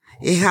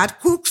 He had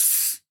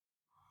cooks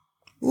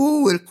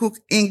who will cook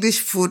English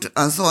food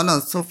and so on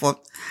and so forth.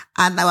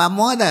 And our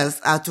mothers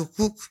are to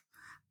cook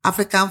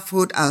African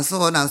food and so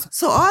on and so.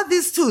 So all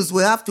these tools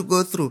we have to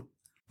go through.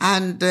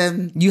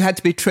 And You had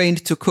to be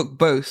trained to cook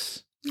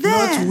both.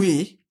 Not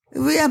we.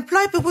 we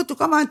employ people to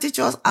come and teach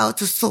us how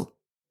to sew.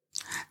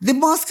 The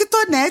mosquito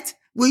net,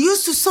 we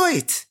used to sew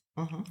it.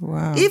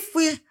 Wow. If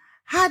we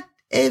had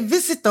a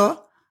visitor,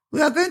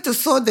 we are going to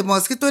sew the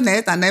mosquito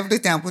net and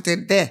everything and put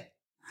it there.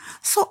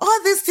 So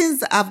all these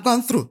things I've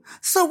gone through.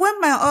 So when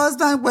my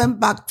husband went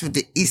back to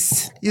the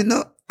East,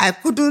 I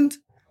couldn't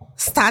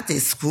start a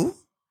school.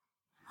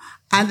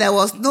 And there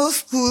was no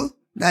school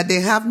that they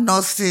have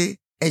nursery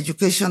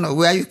education or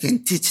where you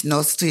can teach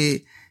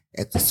nursery.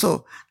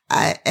 So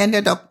I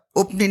ended up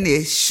opening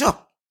a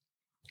shop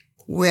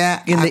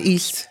where In the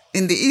East.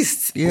 in the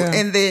East. Yeah.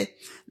 In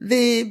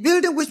the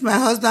building which my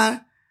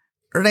husband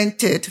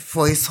rented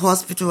for his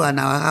hospital and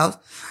our house,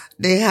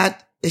 they had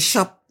a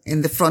shop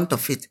in the front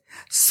of it.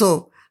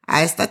 So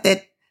I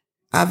started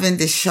having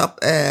the shop,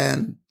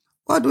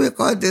 what do we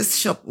call this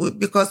shop?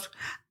 Because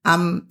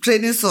I'm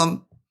training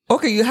some.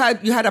 Okay, you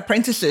had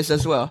apprentices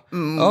as well.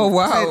 Oh,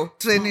 wow.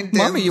 Training them.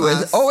 Mommy, you were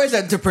as- always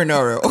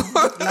entrepreneurial.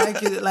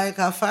 like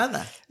her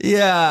father.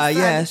 Yeah,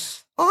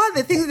 yes. all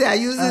the things they are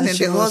using And in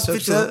the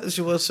hospital,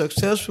 she was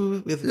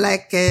successful with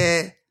like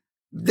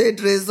blade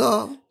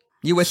razor,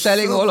 You were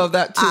selling all of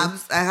that too.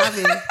 arms. I have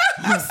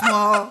a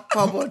small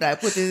cupboard. I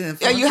put it in. Yeah,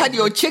 front you had of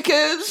your me.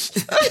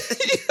 chickens.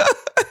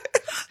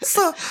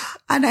 So,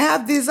 and I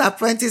have these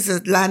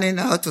apprentices learning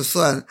how to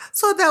sew.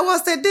 So there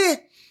was a day,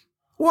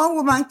 one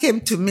woman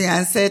came to me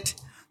and said,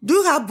 "Do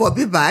you have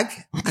bobby bag?"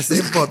 I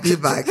said, "Bobby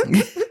bag."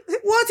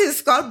 What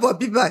is called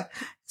bobby bag?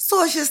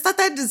 So she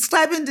started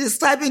describing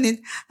it.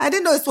 I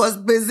didn't know it was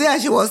brazier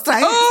she was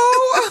trying.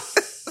 Oh,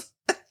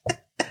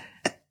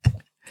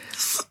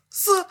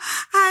 So,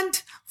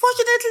 and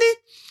fortunately,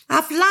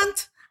 I've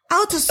learned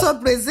how to sew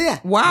brazier.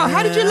 wow.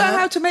 How did you learn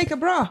how to make a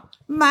bra?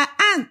 My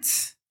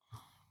aunt,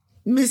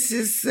 Miss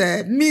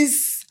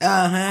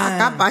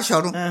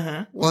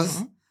Akabashoru,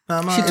 was.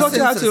 She taught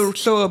you how to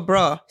sew a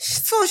bra.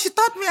 So she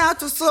taught me how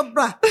to sew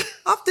bra.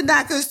 Up to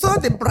that, I could sew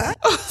the bra.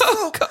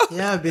 So,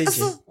 Yeah, baby.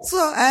 so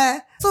I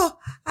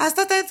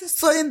started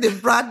sewing the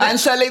bra. And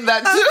selling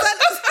that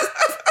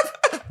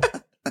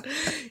too.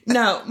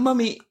 Now,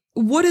 Mommy,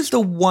 what is the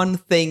one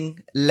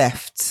thing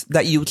left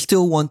that you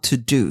still want to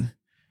do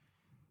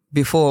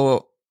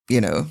before,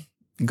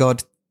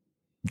 God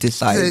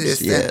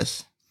decides?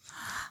 Yes.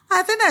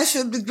 I think I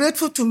should be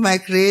grateful to my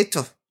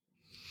Creator.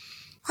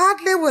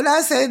 Hardly will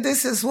I say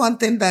this is one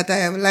thing that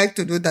I would like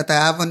to do that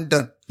I haven't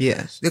done.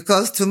 Yes.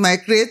 Because to my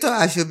Creator,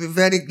 I should be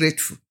very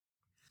grateful.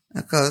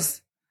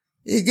 Because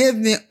He gave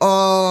me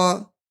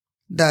all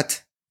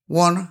that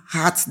one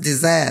heart's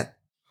desire.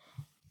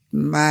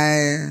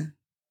 My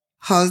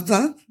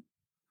husband,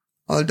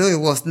 although he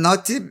was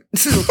naughty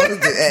towards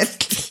the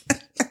end.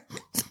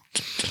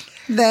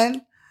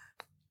 Then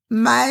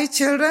my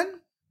children,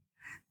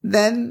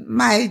 then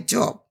my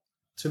job.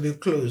 To be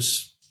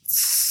close.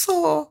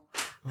 So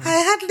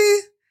I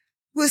hardly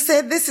will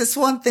say this is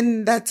one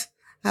thing that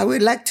I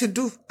would like to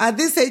do at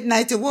this age,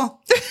 91.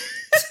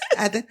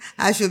 I think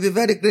I should be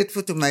very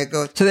grateful to my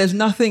God. So there's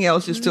nothing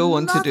else you still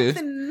want to do?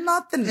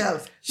 Nothing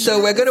else.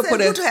 So we're going to Say put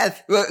good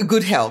health.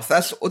 good health.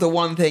 That's the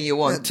one thing you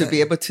want, to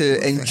be able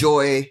to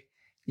enjoy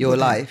your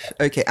life.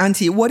 Okay.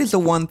 Auntie, what is the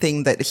one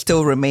thing that is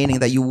still remaining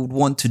that you would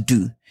want to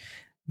do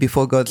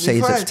before God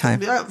says it's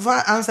time? Before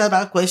I answer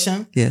that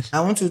question, Yes.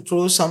 I want to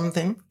throw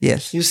something.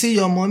 Yes. You see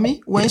your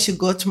mommy, when she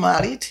got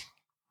married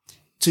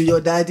to your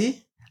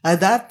daddy,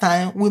 at that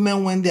time,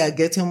 women, when they are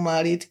getting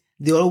married,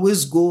 they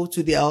always go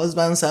to their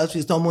husband's house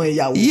with Tomo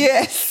Eyawo.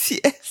 Yes.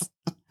 Yes.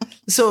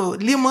 So,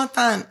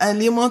 Limota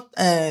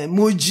and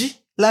Moji,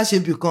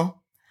 Lashebukan,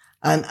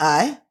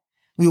 and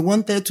we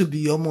wanted to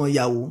be Yomo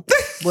Eyawo.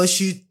 But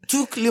she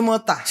took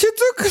Limota. She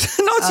took,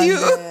 not And, you.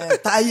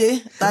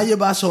 Taye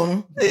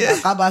Bashorun,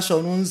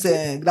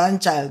 Bashorun's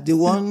grandchild, the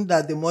one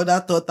that the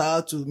mother taught her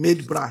how to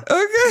make bra.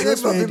 Okay.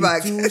 Those were Bobby the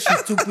bag. two she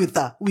took with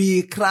her.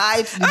 We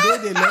cried the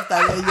day they left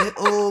her.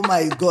 Oh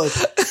my God.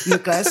 We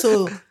cried.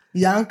 So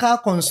Yanka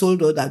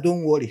consoled her that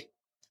don't worry.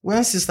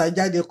 when Sister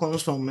Jade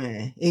comes from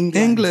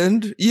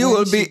England, you when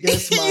will she be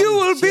gets married, you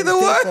will be she'll the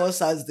take one.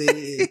 us as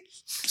the.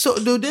 So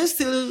do they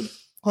still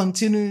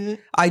continue?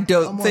 I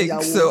don't Omo think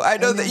Yawo so. I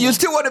don't think you anymore?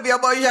 still want to be a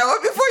Omo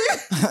Yawo before you.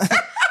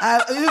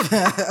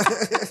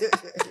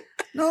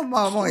 No,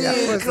 Mama. We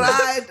Yeah.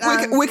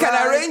 cried. We can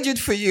arrange it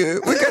for you.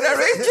 We can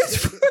arrange it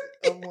for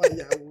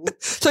you.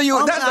 So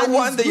that's the and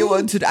one it's that you good.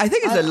 want to do. I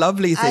think it's a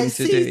lovely thing I to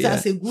see do. it Yeah.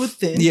 as a good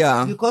thing.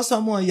 Yeah. Because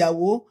someone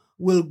Yawo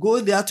will go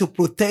there to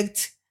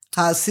protect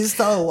her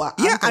sister or her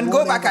Yeah, aunt or and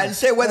go back whatever. and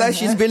say whether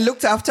she's been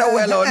looked after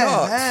well or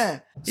not.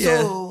 Yeah.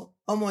 So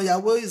Omo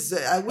Yawo is.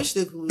 I wish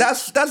they could.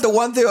 That's the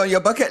one thing on your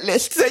bucket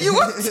list that you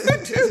want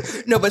to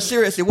do. No, but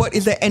seriously, what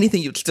is there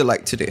anything you'd still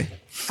like to do?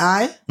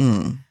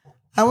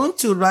 I want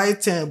to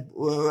write. I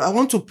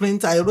want to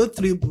print. I wrote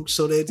 3 books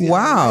already. Wow.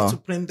 And I like to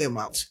print them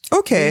out.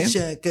 Okay.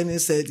 Which Kenny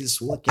said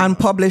is working. And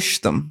on. publish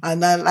them.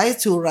 And I like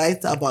to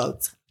write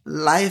about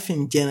life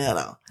in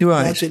general.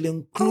 Right. That will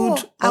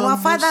include Our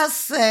almost-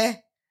 father's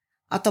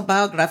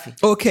autobiography.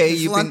 Okay,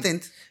 It's one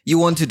thing. you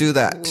want to do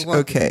that. We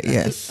want to Okay, do that.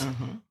 yes.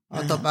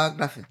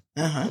 Autobiography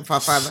of our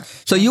father.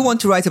 So you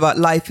want to write about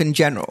life in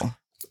general.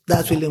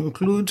 that will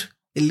include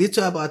a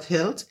little about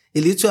health,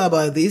 a little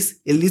about this,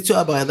 a little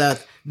about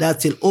that.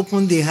 That will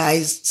open the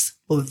eyes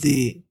of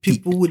the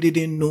people who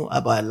didn't know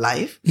about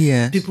life.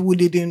 Yeah. People who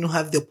didn't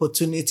have the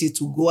opportunity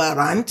to go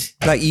around.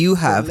 Like you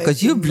have,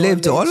 because you've Collecting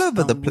lived all knowledge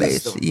over the and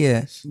place. wisdom.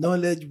 Yes.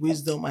 Knowledge,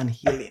 wisdom, and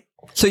healing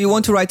So you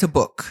want to write a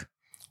book.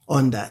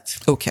 on that.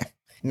 Okay.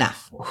 Now,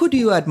 who do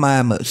you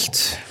admire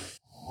most?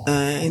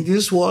 In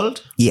this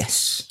world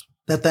Yes.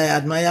 that I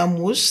admire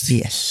most,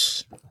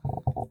 Yes.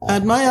 I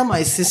admire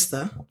my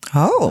sister.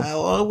 Oh. I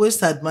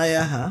always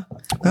admire her.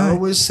 I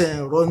always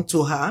run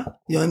to her.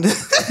 You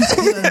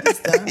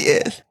understand?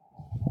 Yes.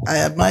 I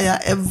admire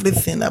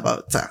everything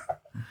about her.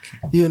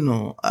 You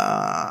know,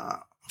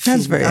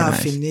 That's very her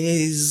nice.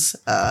 finesse,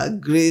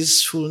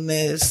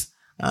 gracefulness,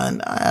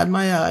 and I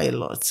admire her a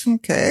lot.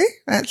 Okay.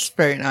 That's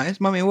very nice.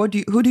 Mommy, who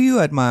do you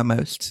admire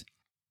most?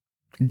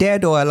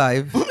 Dead or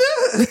alive?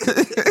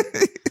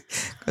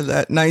 Because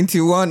at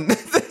 91.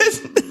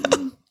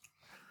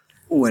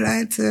 Who would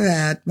I say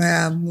I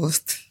admire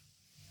most?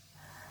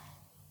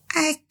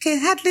 I can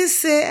hardly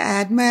say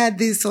I admire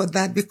this or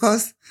that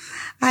because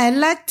I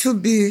like to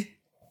be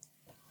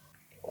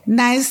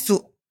nice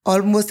to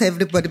almost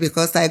everybody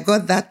because I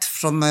got that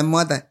from my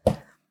mother.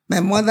 My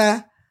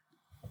mother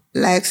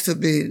likes to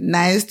be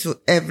nice to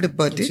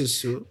everybody. Which is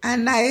true.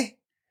 And I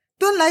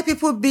don't like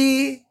people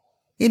be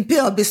in pain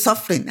or be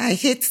suffering. I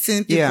hate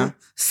seeing people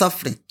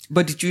suffering.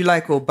 But did you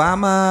like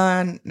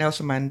Obama,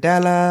 Nelson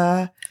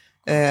Mandela,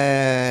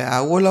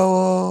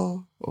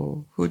 Awolowo?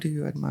 Or who do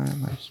you admire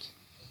most?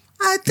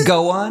 I think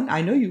Gowon?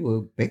 I know you were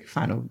a big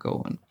fan of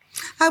Gowon.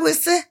 I would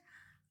say,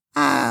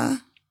 I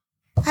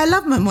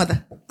love my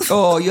mother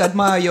Oh, you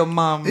admire your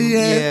mom. Yeah.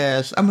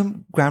 Yes. I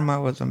mean,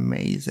 grandma was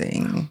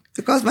amazing.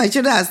 because my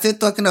children are still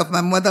talking of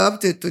my mother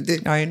up to today.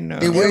 I know.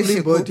 The way she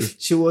Everybody. cooks.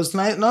 She was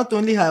not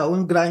only her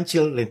own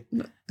grandchildren.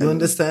 You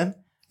understand?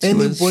 She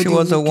was who a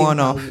came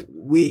one-off. her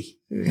way,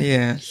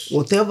 Yes.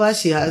 whatever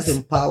she has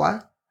in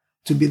power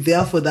to be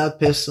there for that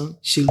person,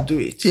 she'll do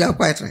it. You are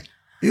quite right.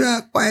 You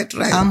are quite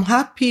right. I'm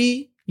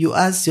happy you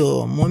asked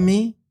your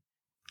mommy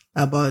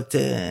about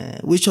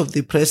which of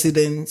the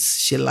presidents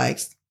she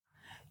likes.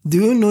 Do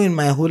you know in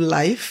my whole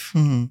life,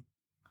 Mhm.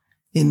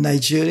 in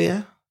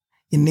Nigeria,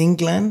 in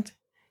England,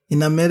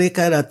 in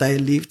America that I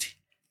lived,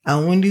 I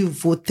only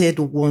voted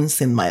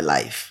once in my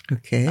life.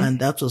 Okay. And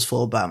that was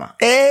for Obama.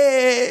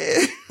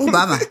 Hey!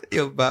 Obama.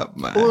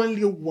 Obama.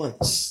 Only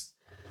once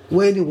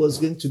when he was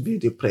going to be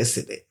the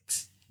president.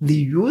 The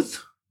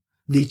youth,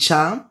 the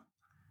charm,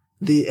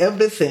 the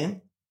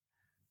everything.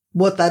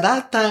 But at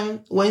that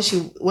time, when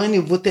he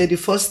voted the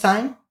first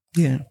time,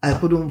 Yeah. I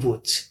couldn't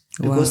vote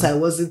because Wow. I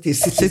wasn't a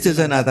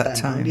citizen at that I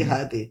time. only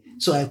had it.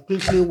 So I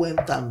quickly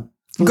went and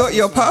Got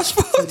your for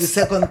passport? the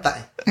second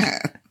time.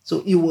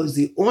 So he was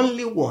the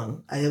only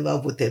one I ever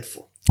voted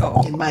for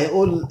Oh. in my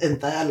whole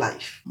entire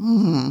life.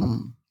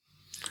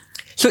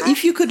 So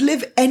if you could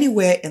live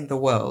anywhere in the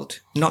world,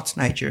 not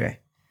Nigeria,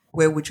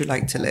 where would you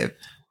like to live?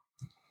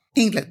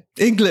 England.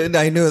 England,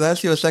 I know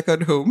that's your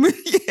second home.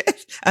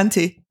 Yes.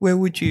 Auntie, where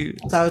would you?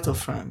 South of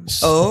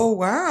France. Oh,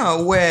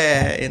 wow.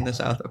 Where in the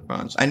south of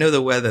France? I know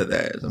the weather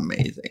there is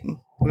amazing.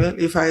 Well,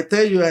 if I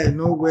tell you I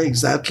know where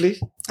exactly,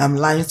 I'm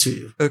lying to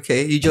you.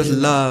 Okay. You just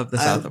love the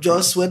south of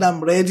Just when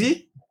I'm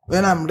ready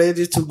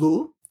to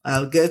go,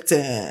 I'll get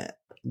a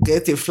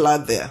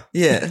flat there. France.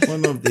 Yeah.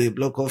 One of the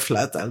block of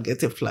flat, I'll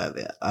get a flat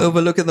there. I'll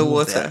Overlooking the move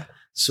water. there.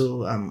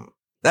 So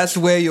That's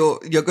where you're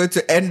going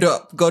to end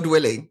up, God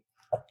willing.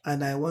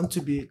 and I want to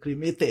be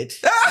cremated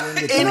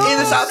In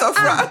the south of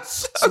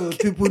France. So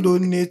people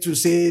don't need to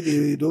say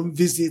they don't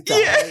visit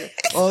Yeah.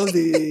 all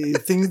the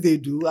things they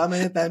do. How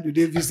many times do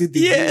they visit the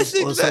Yes,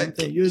 grave or exactly.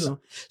 something? You know.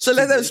 So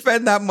let them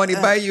spend that money,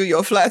 buy you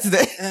your flat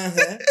there.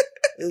 Uh-huh.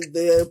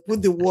 They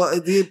put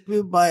they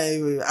put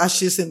my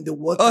ashes in the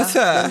water. Water.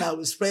 Then I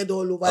will spread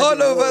all over. All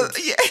the over. world.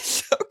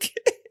 Yes. Okay.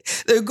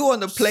 They go on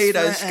the plane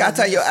and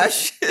scatter your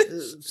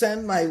ashes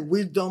Send my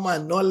wisdom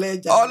and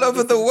knowledge all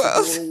over the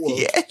world.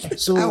 Yeah. Yeah,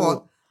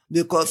 So,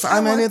 because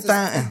how many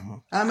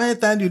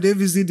times do they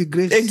visit the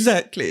graves?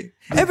 exactly.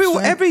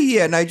 Every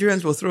year,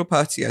 Nigerians will throw a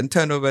party and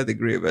turn over the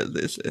grave, as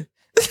they say.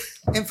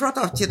 In front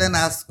of children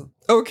school.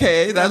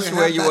 Okay, that's We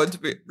where have you that want to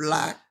be.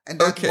 Black and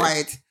that Okay.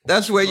 white.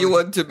 That's where you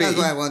want to be. That's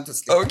where I want to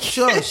sleep. Okay.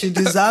 Sure, she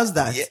deserves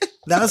that.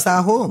 That's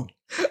her home.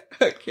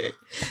 Okay.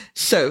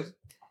 So,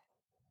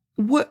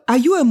 are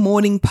you a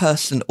morning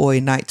person or a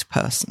night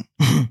person?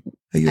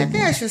 Are you I a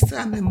think I should say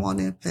I'm a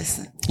morning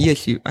person.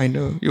 Yes, I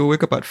know. You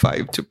wake up at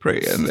 5 to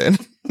pray and then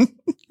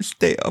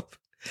stay up.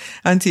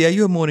 Auntie, are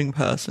you a morning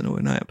person or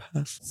a night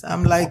person?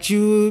 I'm like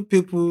you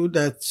people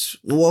that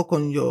work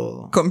on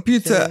your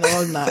Computer. thing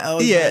all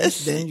night,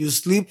 Yes. then you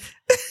sleep.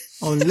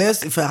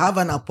 Unless if I have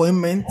an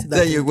appointment that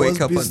Then you wake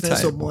involves up on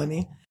business time. or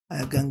money,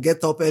 I can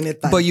get up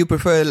anytime. But you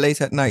prefer late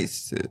at night.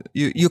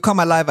 You come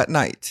alive at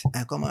night.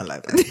 I come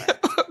alive at night.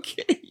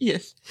 Okay.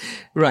 Yes.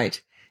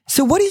 Right.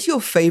 So what is your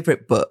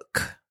favorite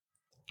book?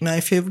 My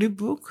favorite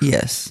book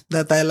Yes.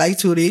 that I like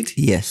to read,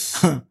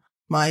 Yes.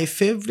 my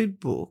favorite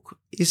book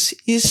is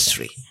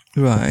history.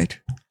 Right.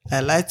 I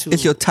like to.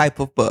 It's your type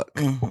of book.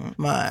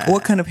 My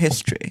What kind of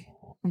history?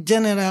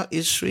 general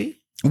history.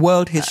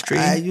 World history?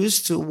 I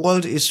used to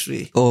world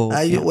history. Oh,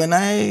 yeah. When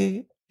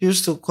I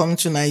used to come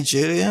to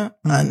Nigeria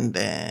and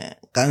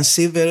can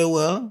see very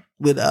well,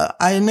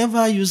 I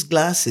never use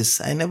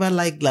glasses. I never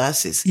like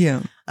glasses.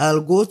 Yeah.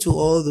 I'll go to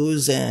all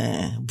those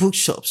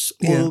bookshops.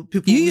 Yeah. Or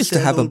people You who used to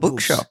sell have a old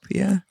books. bookshop.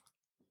 Yeah.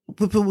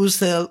 People will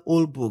sell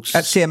old books.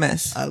 At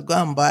CMS. I'll go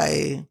and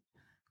buy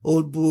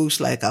old books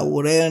like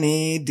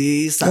Awureni,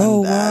 this and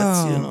Oh,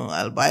 that. wow.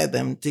 I'll buy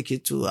them, take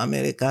it to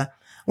America.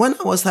 When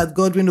I was at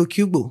Godwin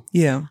Okubo,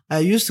 Yeah. I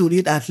used to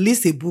read at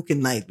least a book a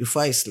night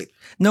before I sleep.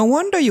 No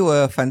wonder you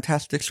were a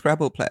fantastic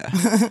Scrabble player.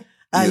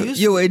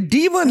 You were a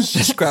demon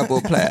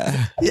Scrabble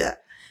player. Yeah.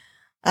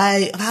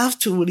 I have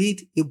to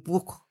read a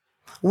book.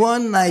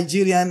 One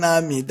Nigerian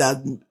army that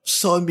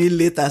saw me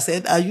later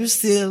said, "Are you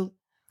still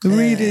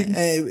Reading.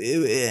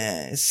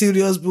 a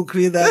serious book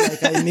reader?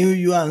 Like I knew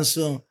you and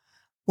so on."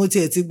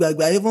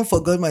 I even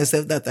forgot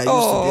myself that I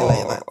used to be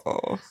like that.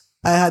 Oh.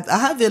 I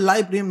have a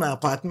library in my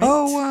apartment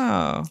Oh,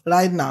 wow.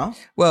 right now.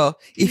 Well,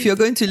 if you're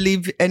going to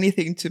leave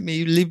anything to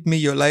me, leave me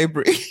your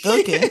library.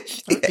 Okay,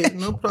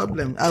 no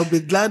problem. I'll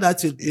be glad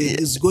that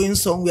it's going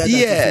somewhere. That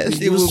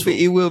Yes, it will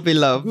be it will be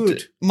loved.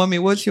 Good. Mommy,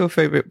 what's your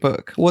favorite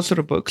book? What sort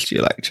of books do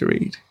you like to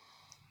read?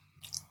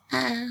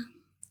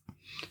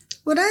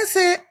 Would I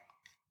say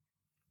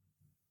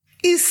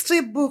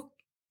history book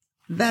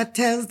that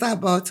tells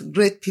about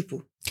great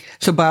people?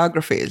 So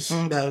biographies.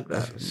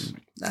 biographies.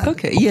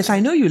 Okay. Yes, I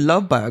know you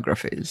love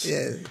biographies.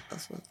 Yes,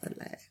 that's what I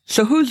like.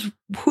 So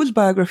whose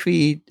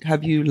biography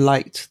have you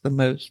liked the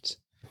most?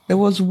 There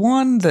was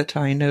one that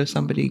I know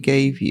somebody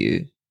gave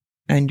you,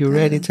 and you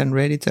read it and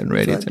read it and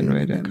read it and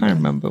read it. I can't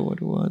remember what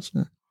it was.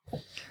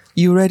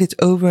 You read it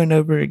over and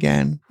over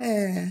again.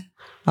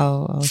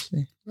 I'll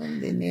see. What's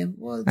the name?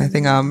 I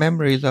think our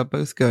memories are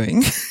both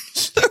going.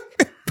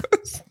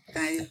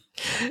 Can you?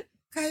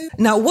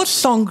 Now, what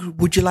song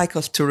would you like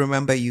us to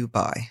remember you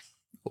by?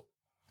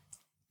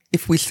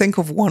 If we think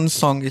of one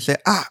song, you say,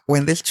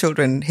 when these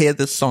children hear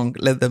this song,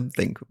 let them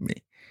think of me.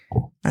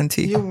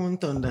 Auntie, You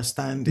won't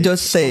understand it.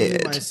 Just say Only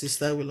it. My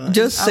sister will understand.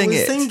 Just sing I will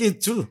it. sing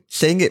it too.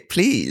 Sing it,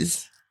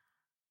 please.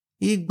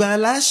 Ìgbà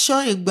láṣọ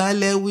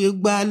ìgbàlẹ̀wò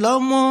ìgbà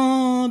lọ́mọ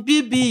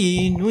bíbí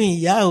inú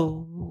ìyá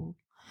o.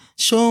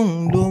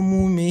 Ṣóhun ló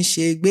mú mi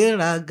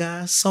ṣègbéraga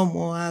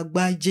sọ́mọ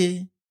Agbájé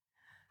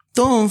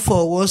tó ń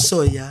fọwọ́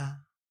sọ̀yà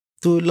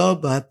tó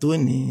lọ́ba tó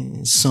ní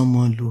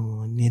sọ́mọ lò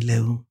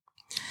nílẹ̀ o.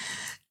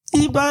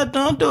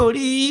 Ìbàdàn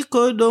dòrí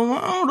kodò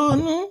wọ́n ń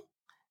ronú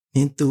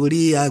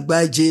nítorí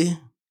Agbájé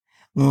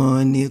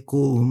wọ́n ní kó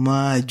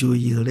máa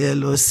joyè rẹ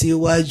lọ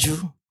síwájú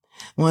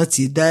wọ́n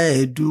ti dá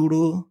ẹ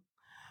dúró.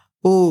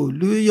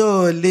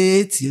 Olúyọ̀lé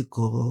ti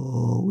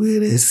kọ̀wé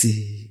rẹ̀ sí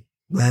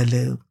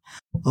gbalẹ̀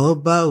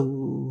ọba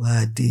o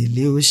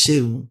Adélé ó ṣe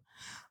o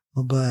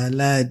ọba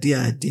aládé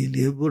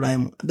Adélé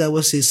Búráìmù. There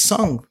was a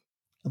song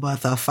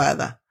about our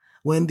father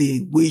when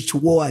they waged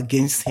war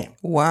against him.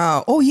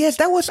 Wow. Oh, yes,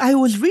 I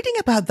was reading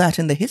about that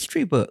in the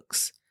history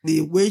books.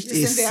 They waged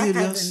It's in the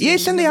archives.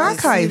 Yes, in the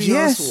archives,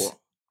 yes. war.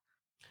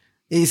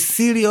 A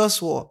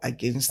serious war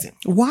against him.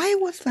 Why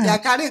was They are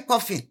that? carrying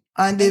coffin.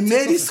 And they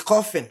made his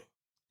coffin.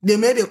 They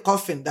made a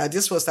coffin that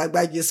this was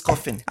Agbaje's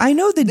coffin. I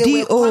know the They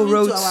were DO coming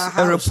wrote to our a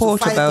house to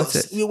report fight about us.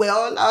 it. We were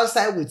all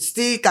outside with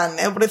stick and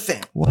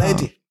everything Wow.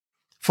 ready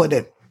for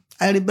them.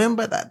 I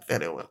remember that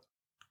very well.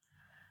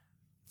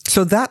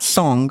 So that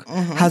song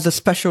has a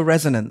special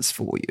resonance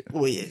for you.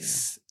 Oh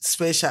yes,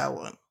 special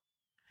one.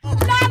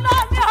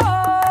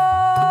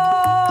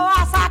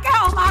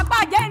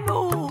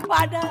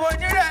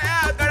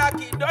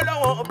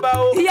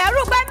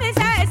 Ìyẹ̀rú gbé mi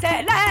ṣẹ̀ṣẹ̀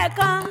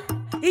lẹ́ẹ̀kan,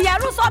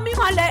 ìyẹ̀rú sọ mí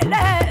mọ́lẹ̀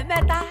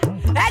lẹ́ẹ̀mẹ́ta,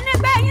 ẹni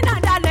gbé yín náà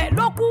dalẹ̀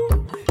ló kú,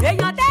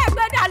 èèyàn tẹ́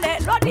gbé dalẹ̀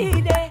ló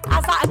dìde,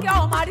 Àṣàkẹ́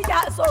ọmọ àríjà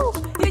sọ̀rọ̀,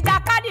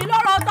 ìjàkadì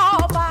lọ́rọ̀ tọ́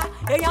ọba,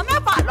 èèyàn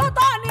mẹ́fà ló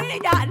tọ́ ní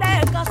ìjà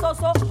lẹ́ẹ̀kan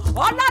ṣoṣo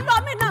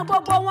ọlọ́lọ́mí náà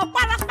gbogbo wọn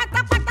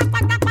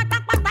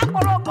pátápátápátápátápátá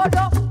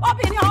korongodo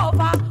obìnrin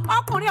ọba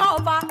ọkùnrin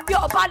ọba bí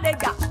ọba lè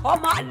jà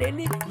ọmọ àlè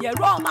ní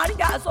yẹ̀rú ọmọ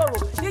àríjà sọ̀rọ̀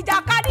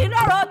ìjàkadì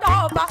lọ́rọ̀ tó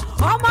ọba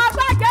ọmọ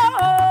agbájẹ́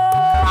o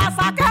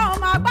àṣàkẹ́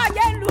ọmọ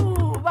agbájẹ́ lù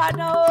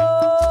Ìbàdàn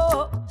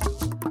o.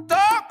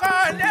 tó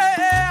kọ́lé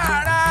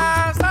ara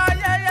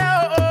sáyẹyẹ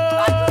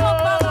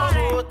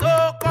o tó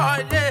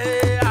kọ́lé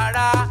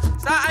ara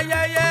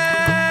sáyẹyẹ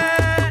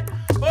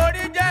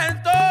orí jẹ́ ń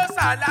tó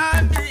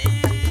sàlámì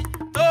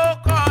tó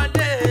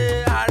kọ́lé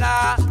ara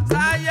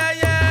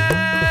sáyẹyẹ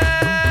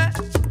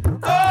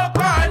tó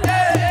kọ́lé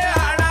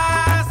ara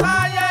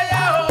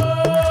sáyẹyẹ o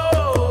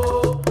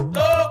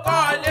tó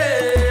kọ́lé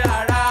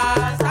ara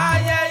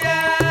sáyẹyẹ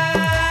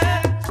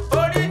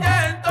orí jẹ́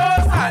ń tó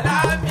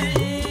sàlámì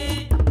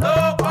tó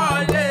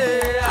kọ́lé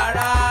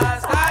ara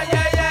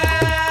sáyẹyẹ.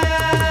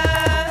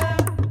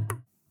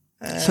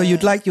 So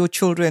you'd like your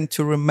children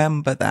to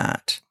remember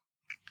that.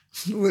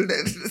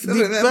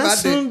 The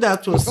person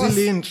that was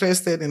really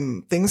interested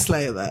in things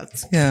like that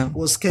Yeah.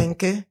 was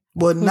Kenke.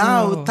 But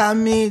now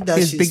Tammy, that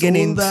He's she's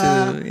beginning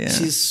older, to, yeah.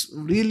 she's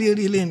really,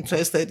 really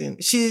interested in.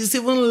 She's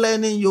even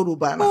learning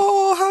Yoruba now.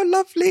 Oh, how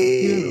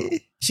lovely. You know,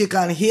 she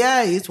can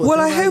hear it. Well,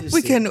 I whatever hope you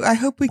we say. can. I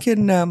hope we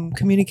can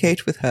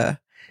communicate with her,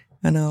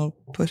 and I'll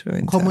put her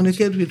in touch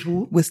Communicate with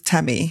who? with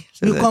Tammy.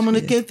 So You that-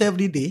 communicate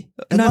every day.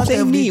 No, I'm Not saying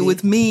every me day.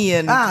 with me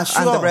and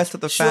Sure. the rest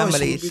of the Sure,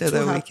 family, she'll be so too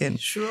that we happy. can.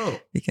 Sure.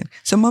 We can.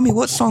 So, Mommy,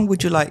 what song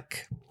would you like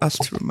us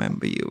to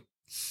remember you?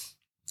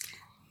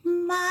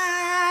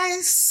 My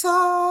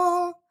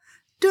soul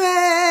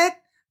doeth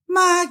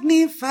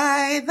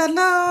magnify the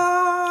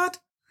Lord,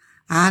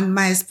 and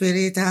my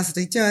spirit has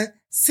rejoiced.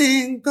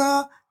 Sing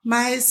God,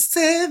 my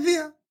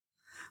Savior,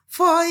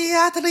 for he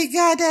hath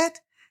regarded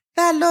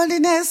the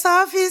lowliness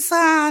of his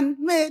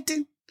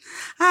handmaiden.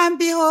 And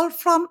behold,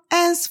 from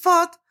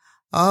henceforth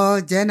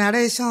all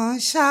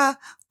generations shall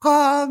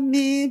call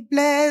me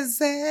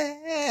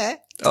blessed.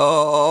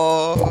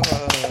 Oh.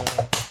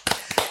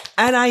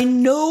 And I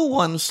know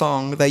one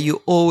song that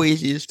you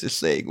always used to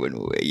sing when we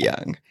were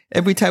young.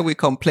 Every time we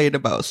complain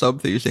about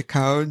something, you say,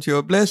 count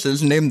your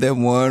blessings, name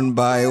them one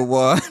by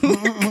one.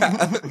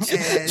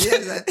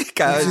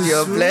 Count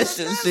your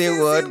blessings, see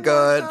what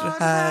God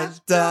has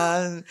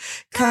done.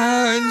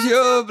 Count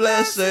your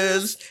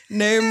blessings,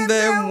 name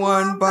them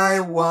one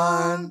by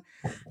one.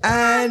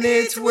 And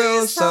it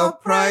will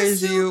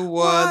surprise you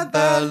what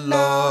the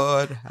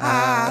Lord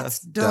has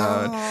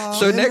done.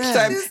 So next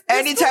time,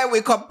 anytime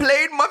we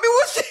complain, Mommy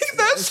will sing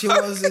that She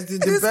song. was the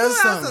This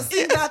best one has song. to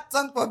sing that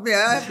song for me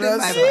every Yes,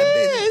 my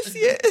birthday.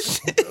 Yes.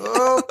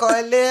 Ó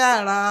kọ́lé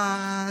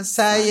ara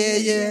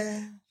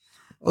sáyẹyẹ.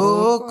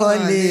 Ó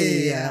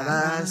kọ́lé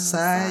ara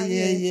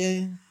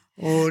sáyẹyẹ.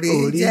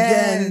 Orí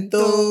jẹ́ ń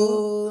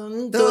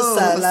tó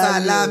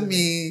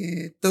sálámì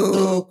tó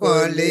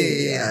kọ́lé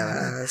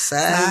ara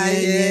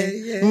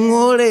sáyẹyẹ. N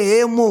ó rè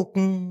é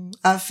mòkun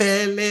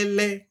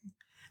afẹ́lẹ́lẹ́.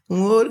 N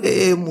ó rè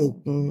é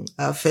mòkun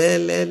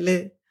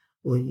afẹ́lẹ́lẹ́.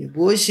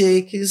 Òyìnbó ṣe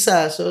kísà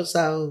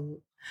sọ́sà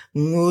o.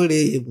 N ó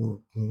rè é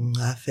mòkun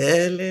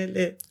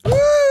afẹ́lẹ́lẹ́.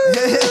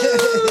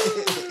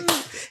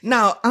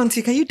 Now,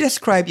 Auntie, can you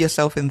describe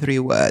yourself in 3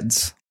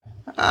 words?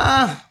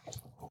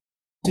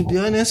 To be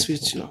honest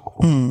with you,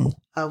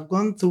 I've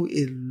gone through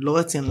a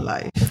lot in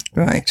life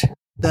Right.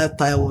 that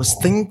I was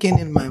thinking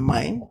in my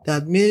mind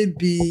that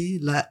maybe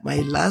like my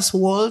last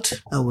word,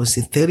 I was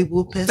a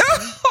terrible person.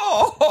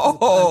 I'm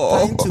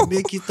trying to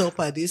make it up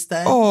at this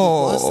time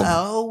because I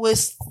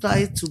always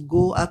try to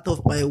go out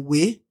of my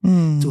way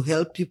to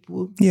help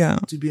people, Yeah.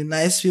 to be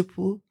nice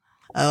people.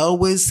 I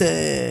always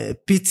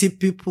pity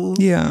people.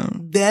 Yeah.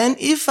 Then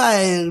if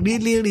I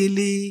really,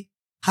 really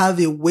have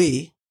a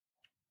way,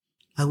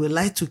 I would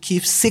like to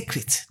keep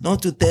secret,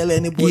 not to tell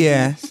anybody.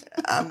 Yes.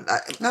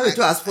 Now we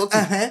two are spoken.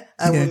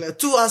 I will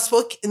too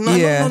outspoken. No,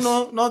 Yes.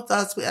 no, not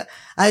outspoken.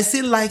 I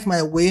still like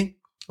my way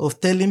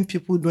of telling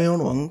people doing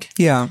wrong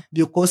Yeah.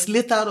 because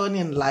later on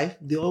in life,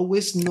 they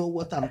always know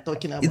what I'm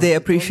talking about. They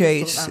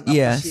appreciate,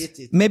 yes. Appreciate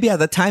it. Maybe at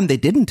the time they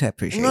didn't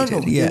appreciate No,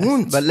 it. they Yes.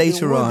 won't. But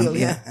later They won't, on,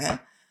 yeah.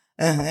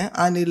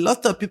 And a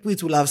lot of people,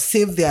 it will have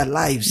saved their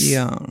lives.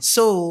 Yeah.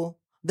 So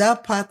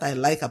that part I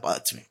like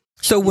about me.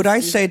 So would I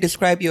say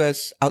describe you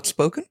as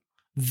outspoken?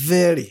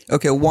 Very.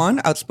 Okay,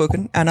 1,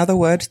 outspoken. Another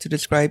word to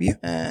describe you?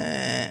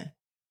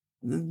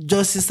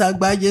 Justice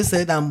Agbaje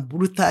said, I'm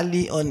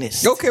brutally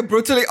honest. Okay,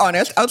 brutally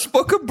honest.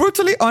 Outspoken,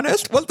 brutally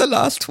honest. What's the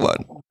last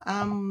one?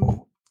 I'm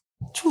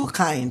too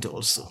kind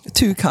also.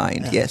 Too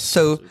kind, yes.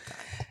 So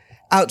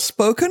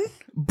outspoken,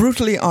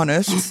 brutally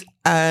honest,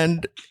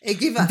 and A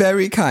giver.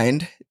 very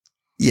kind.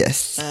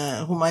 Yes.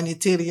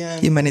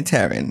 Humanitarian.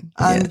 Humanitarian.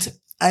 And yes.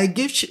 I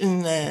give,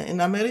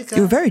 in America,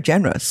 You're very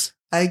generous.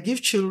 I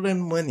give children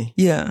money.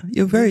 Yeah,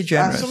 you're very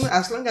generous.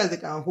 As long as they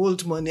can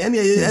hold money, any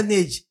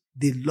age,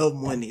 they love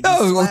money. They Oh,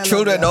 smile well, on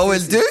children their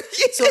always faces.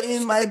 do. So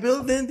in my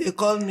building, they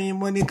call me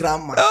money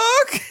grandma.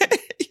 Okay.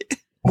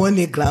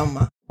 Money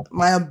grandma.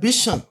 my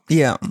ambition,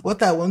 Yeah.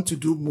 what I want to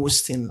do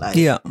most in life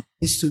Yeah.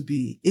 is to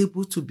be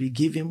able to be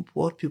giving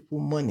poor people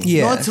money.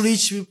 Yes. Not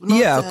rich people. Not,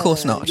 Yeah, of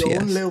course not, Your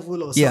yes. own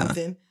level or Yeah.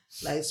 something.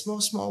 Like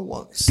small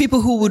ones.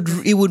 People who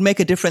it would make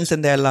a difference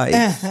in their lives.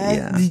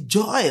 Yeah. The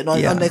joy,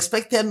 Yeah.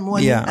 unexpected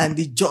money Yeah. and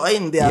the joy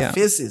in their Yeah.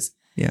 faces.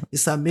 Yeah.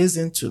 It's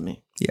amazing to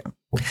me. Yeah.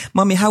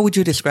 Mommy, how would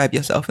you describe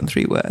yourself in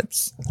 3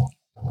 words?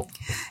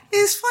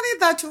 It's funny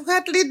that you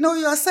hardly know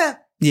yourself.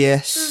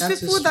 Yes. There's That is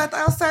people true. that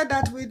outside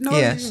that will know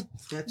Yes. you.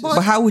 That is-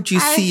 But how would you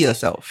I see hate-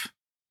 yourself?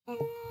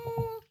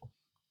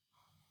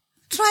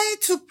 Trying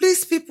to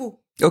please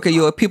people. Okay,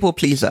 you're a people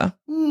pleaser.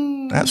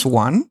 That's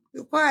 1.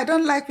 Because I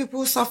don't like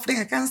people suffering.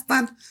 I can't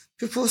stand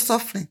people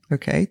suffering.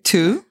 Okay.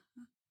 2.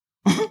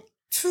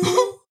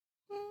 2.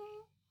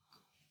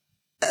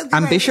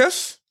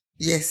 Ambitious?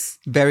 Yes.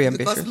 Very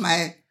ambitious. Because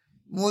my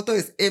motto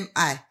is aim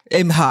high.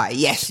 Aim high.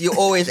 Yes, you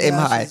always aim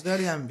Yeah, high. she's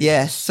very ambitious.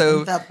 Yes.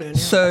 Entrepreneur.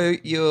 So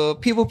you're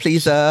people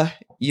pleaser,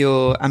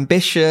 you're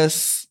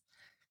ambitious,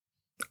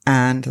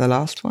 and the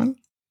last one?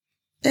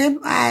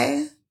 Aim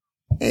high,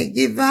 a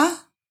giver,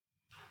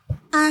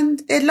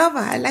 and a lover.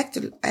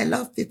 I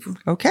love people.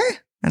 Okay.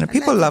 And a I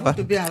people like lover.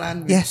 to be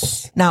around me.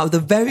 Yes. Now, the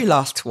very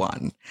last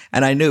one,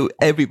 and I know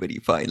everybody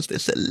finds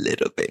this a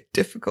little bit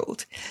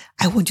difficult.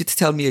 I want you to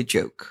tell me a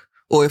joke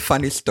or a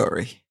funny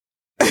story.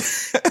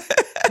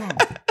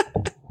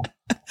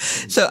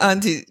 So,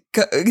 Auntie,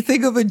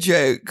 think of a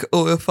joke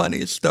or a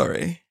funny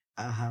story.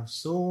 I have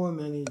so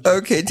many.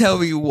 Okay, tell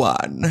me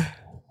one.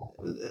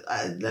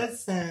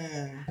 Let's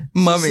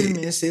Mummy. see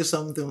me say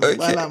something Okay.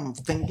 while I'm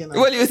thinking.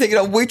 Well, you're thinking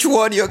of which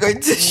one you're going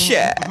to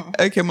share.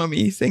 Okay,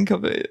 Mummy, think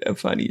of a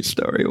funny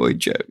story or a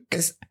joke.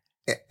 It's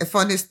a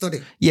funny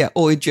story. Yeah,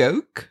 or a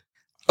joke.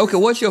 Okay,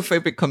 what's your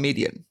favorite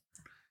comedian?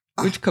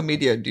 Which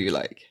comedian do you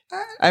like?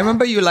 I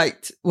remember you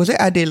liked, was it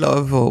Ade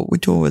Love or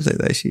which one was it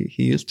that he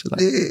used to like?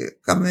 The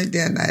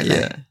comedian I like.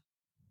 Yeah.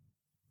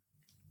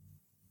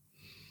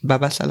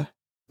 Baba Salah.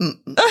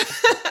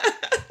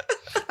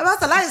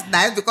 Salah is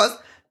nice because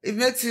it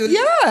makes you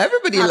Yeah,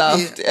 everybody happy.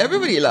 laughed.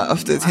 Everybody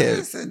laughed at him.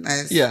 It's a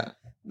nice. Yeah.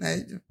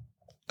 Nice.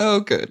 Oh,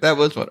 good. That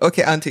was one.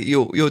 Okay, Auntie,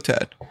 your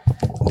turn.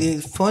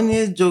 The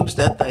funniest jokes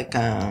that I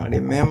can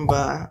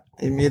remember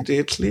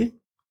immediately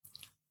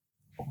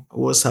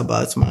was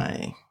about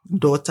my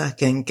daughter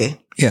Kenke,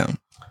 Yeah.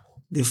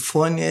 the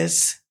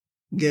funniest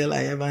girl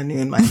I ever knew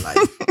in my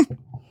life.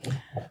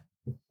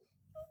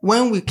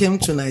 When we came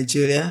to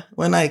Nigeria,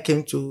 when I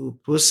came to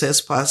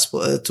process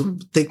passport, to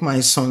take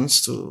my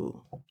sons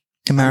to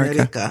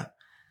America,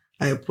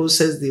 I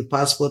processed the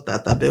passport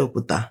at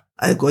Abeokuta.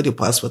 I got the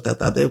passport at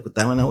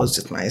Abeokuta when I was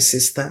with my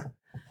sister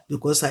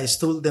because I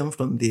stole them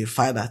from the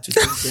father to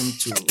take them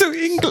to To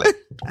England.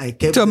 I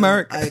kept To them,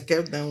 America. I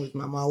kept them with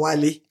Mama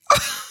Wali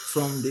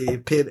from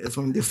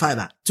the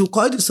father. To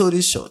cut the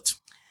story short,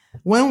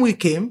 when we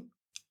came,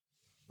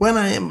 when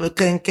I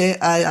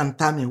and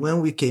Tammy, when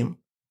we came,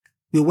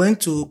 we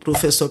went to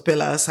Professor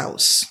Pella's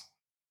house.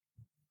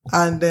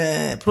 And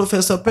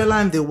Professor Pella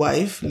and the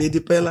wife,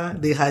 Lady Pella,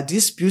 they had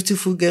this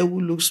beautiful girl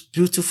who looks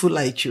beautiful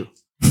like you.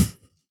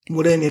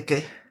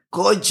 Murenike,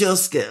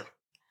 gorgeous girl.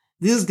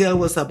 This girl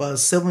was about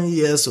 7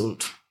 years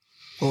old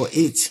or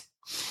 8.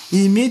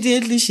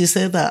 Immediately she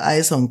set her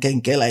eyes on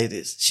Kenke like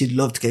this. She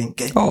loved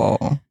Kenke.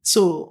 Oh.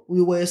 So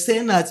we were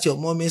staying at your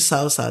mommy's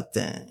house at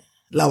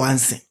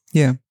Lawansi.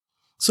 Yeah.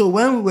 So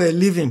when we were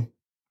leaving,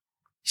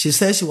 she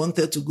said she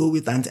wanted to go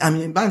with Auntie. I'm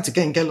in Banti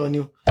Kenkelo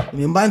new. I'm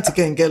in Banti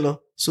Kenkelo.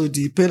 So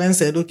the parents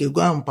said, okay,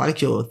 go and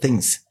pack your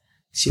things.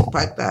 She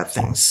packed her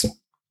things.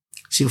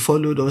 She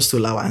followed us to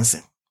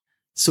Lawansi.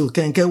 So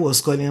Kenke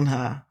was calling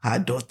her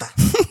daughter.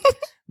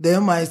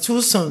 Then my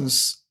 2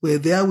 sons were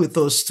there with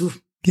us too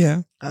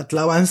Yeah. at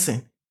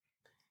Lawansi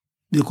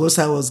because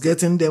I was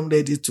getting them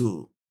ready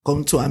to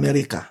come to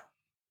America.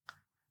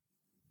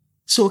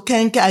 So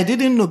Kenke, I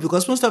didn't know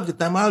because most of the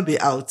time I'll be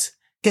out.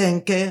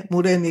 Kenke,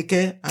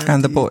 Murenike,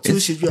 And the boys. 2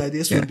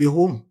 Shijuades Yeah. will be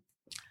home.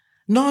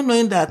 Not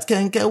knowing that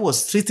Kenke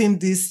was treating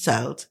this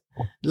child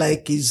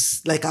like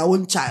our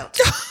own child,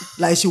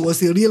 like she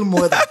was a real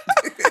mother.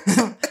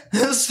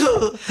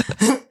 So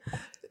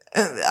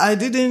I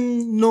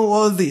didn't know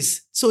all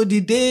this. So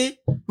the day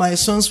my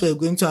sons were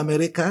going to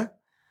America,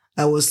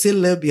 I was still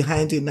left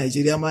behind in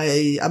Nigeria. My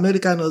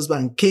American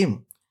husband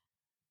came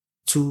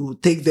to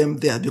take them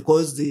there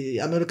because the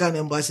American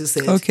embassy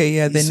said, Okay,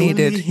 yeah, they it's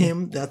needed only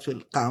him that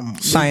will come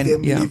Sign, make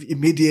them yeah. leave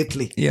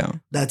immediately. Yeah.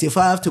 That if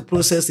I have to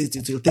process it,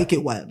 it will take a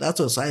while. That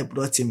was why I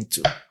brought him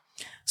to.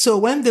 So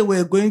when they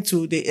were going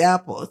to the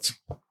airport,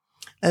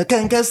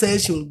 Kenke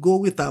said she will go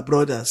with her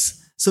brothers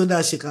so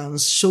that she can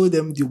show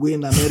them the way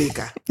in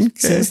America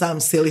since I'm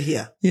still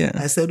here. Yeah.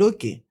 I said,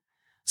 okay.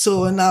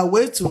 So on our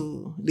way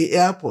to the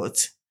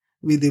airport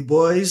with the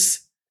boys,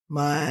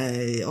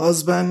 my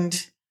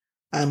husband,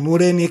 and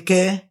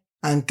Murenike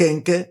and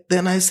Kenke,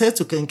 then I said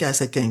to Kenke, I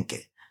said,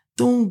 Kenke,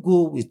 don't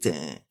go with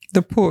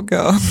The poor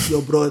girl.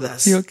 your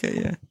brothers. You okay?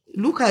 Yeah.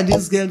 Look at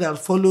this girl that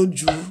followed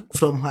you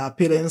from her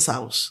parents'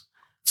 house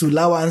to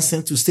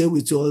Lawansen to stay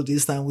with you all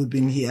this time we've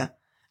been here.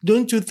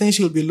 Don't you think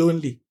she'll be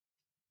lonely?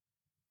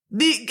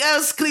 The girl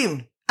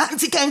screamed.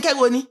 àǹtí kẹ́ńkẹ́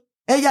wo ni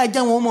ẹ̀yà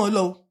jẹ́ wọn mọ́ ọ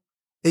lọ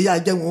ẹ̀yà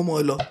jẹ́ wọn mọ́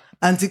ọ lọ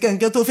àǹtí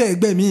kẹ́ńkẹ́ tó fẹ́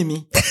gbẹ̀mí mi.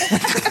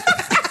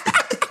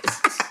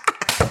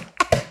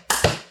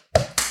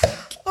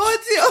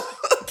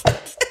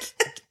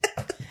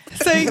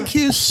 Thank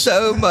you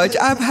so much.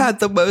 I've had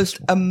the most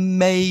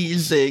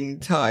amazing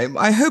time.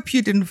 I hope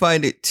you didn't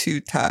find it too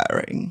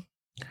tiring.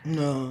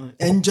 No,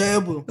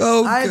 enjoyable.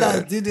 Oh, I good.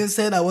 that didn't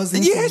say I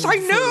wasn't. Yes, I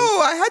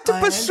know. I had to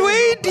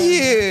persuade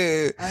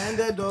you. I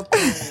ended up.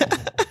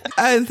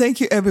 And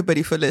thank you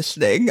everybody for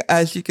listening.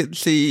 As you can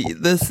see,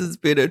 this has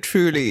been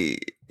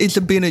it's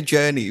been a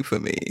journey for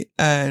me.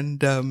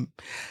 And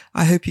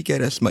I hope you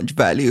get as much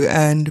value.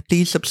 And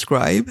please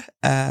subscribe.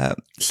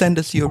 Send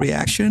us your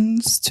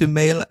reactions to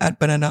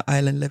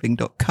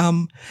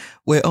mail@bananaislandliving.com.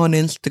 We're on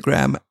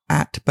Instagram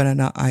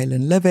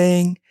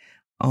 @bananaislandliving,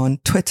 on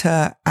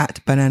Twitter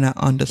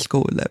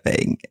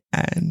 @banana_living.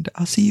 And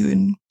I'll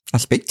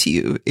speak to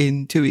you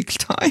in 2 weeks'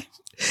 time.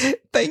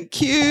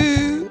 Thank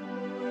you.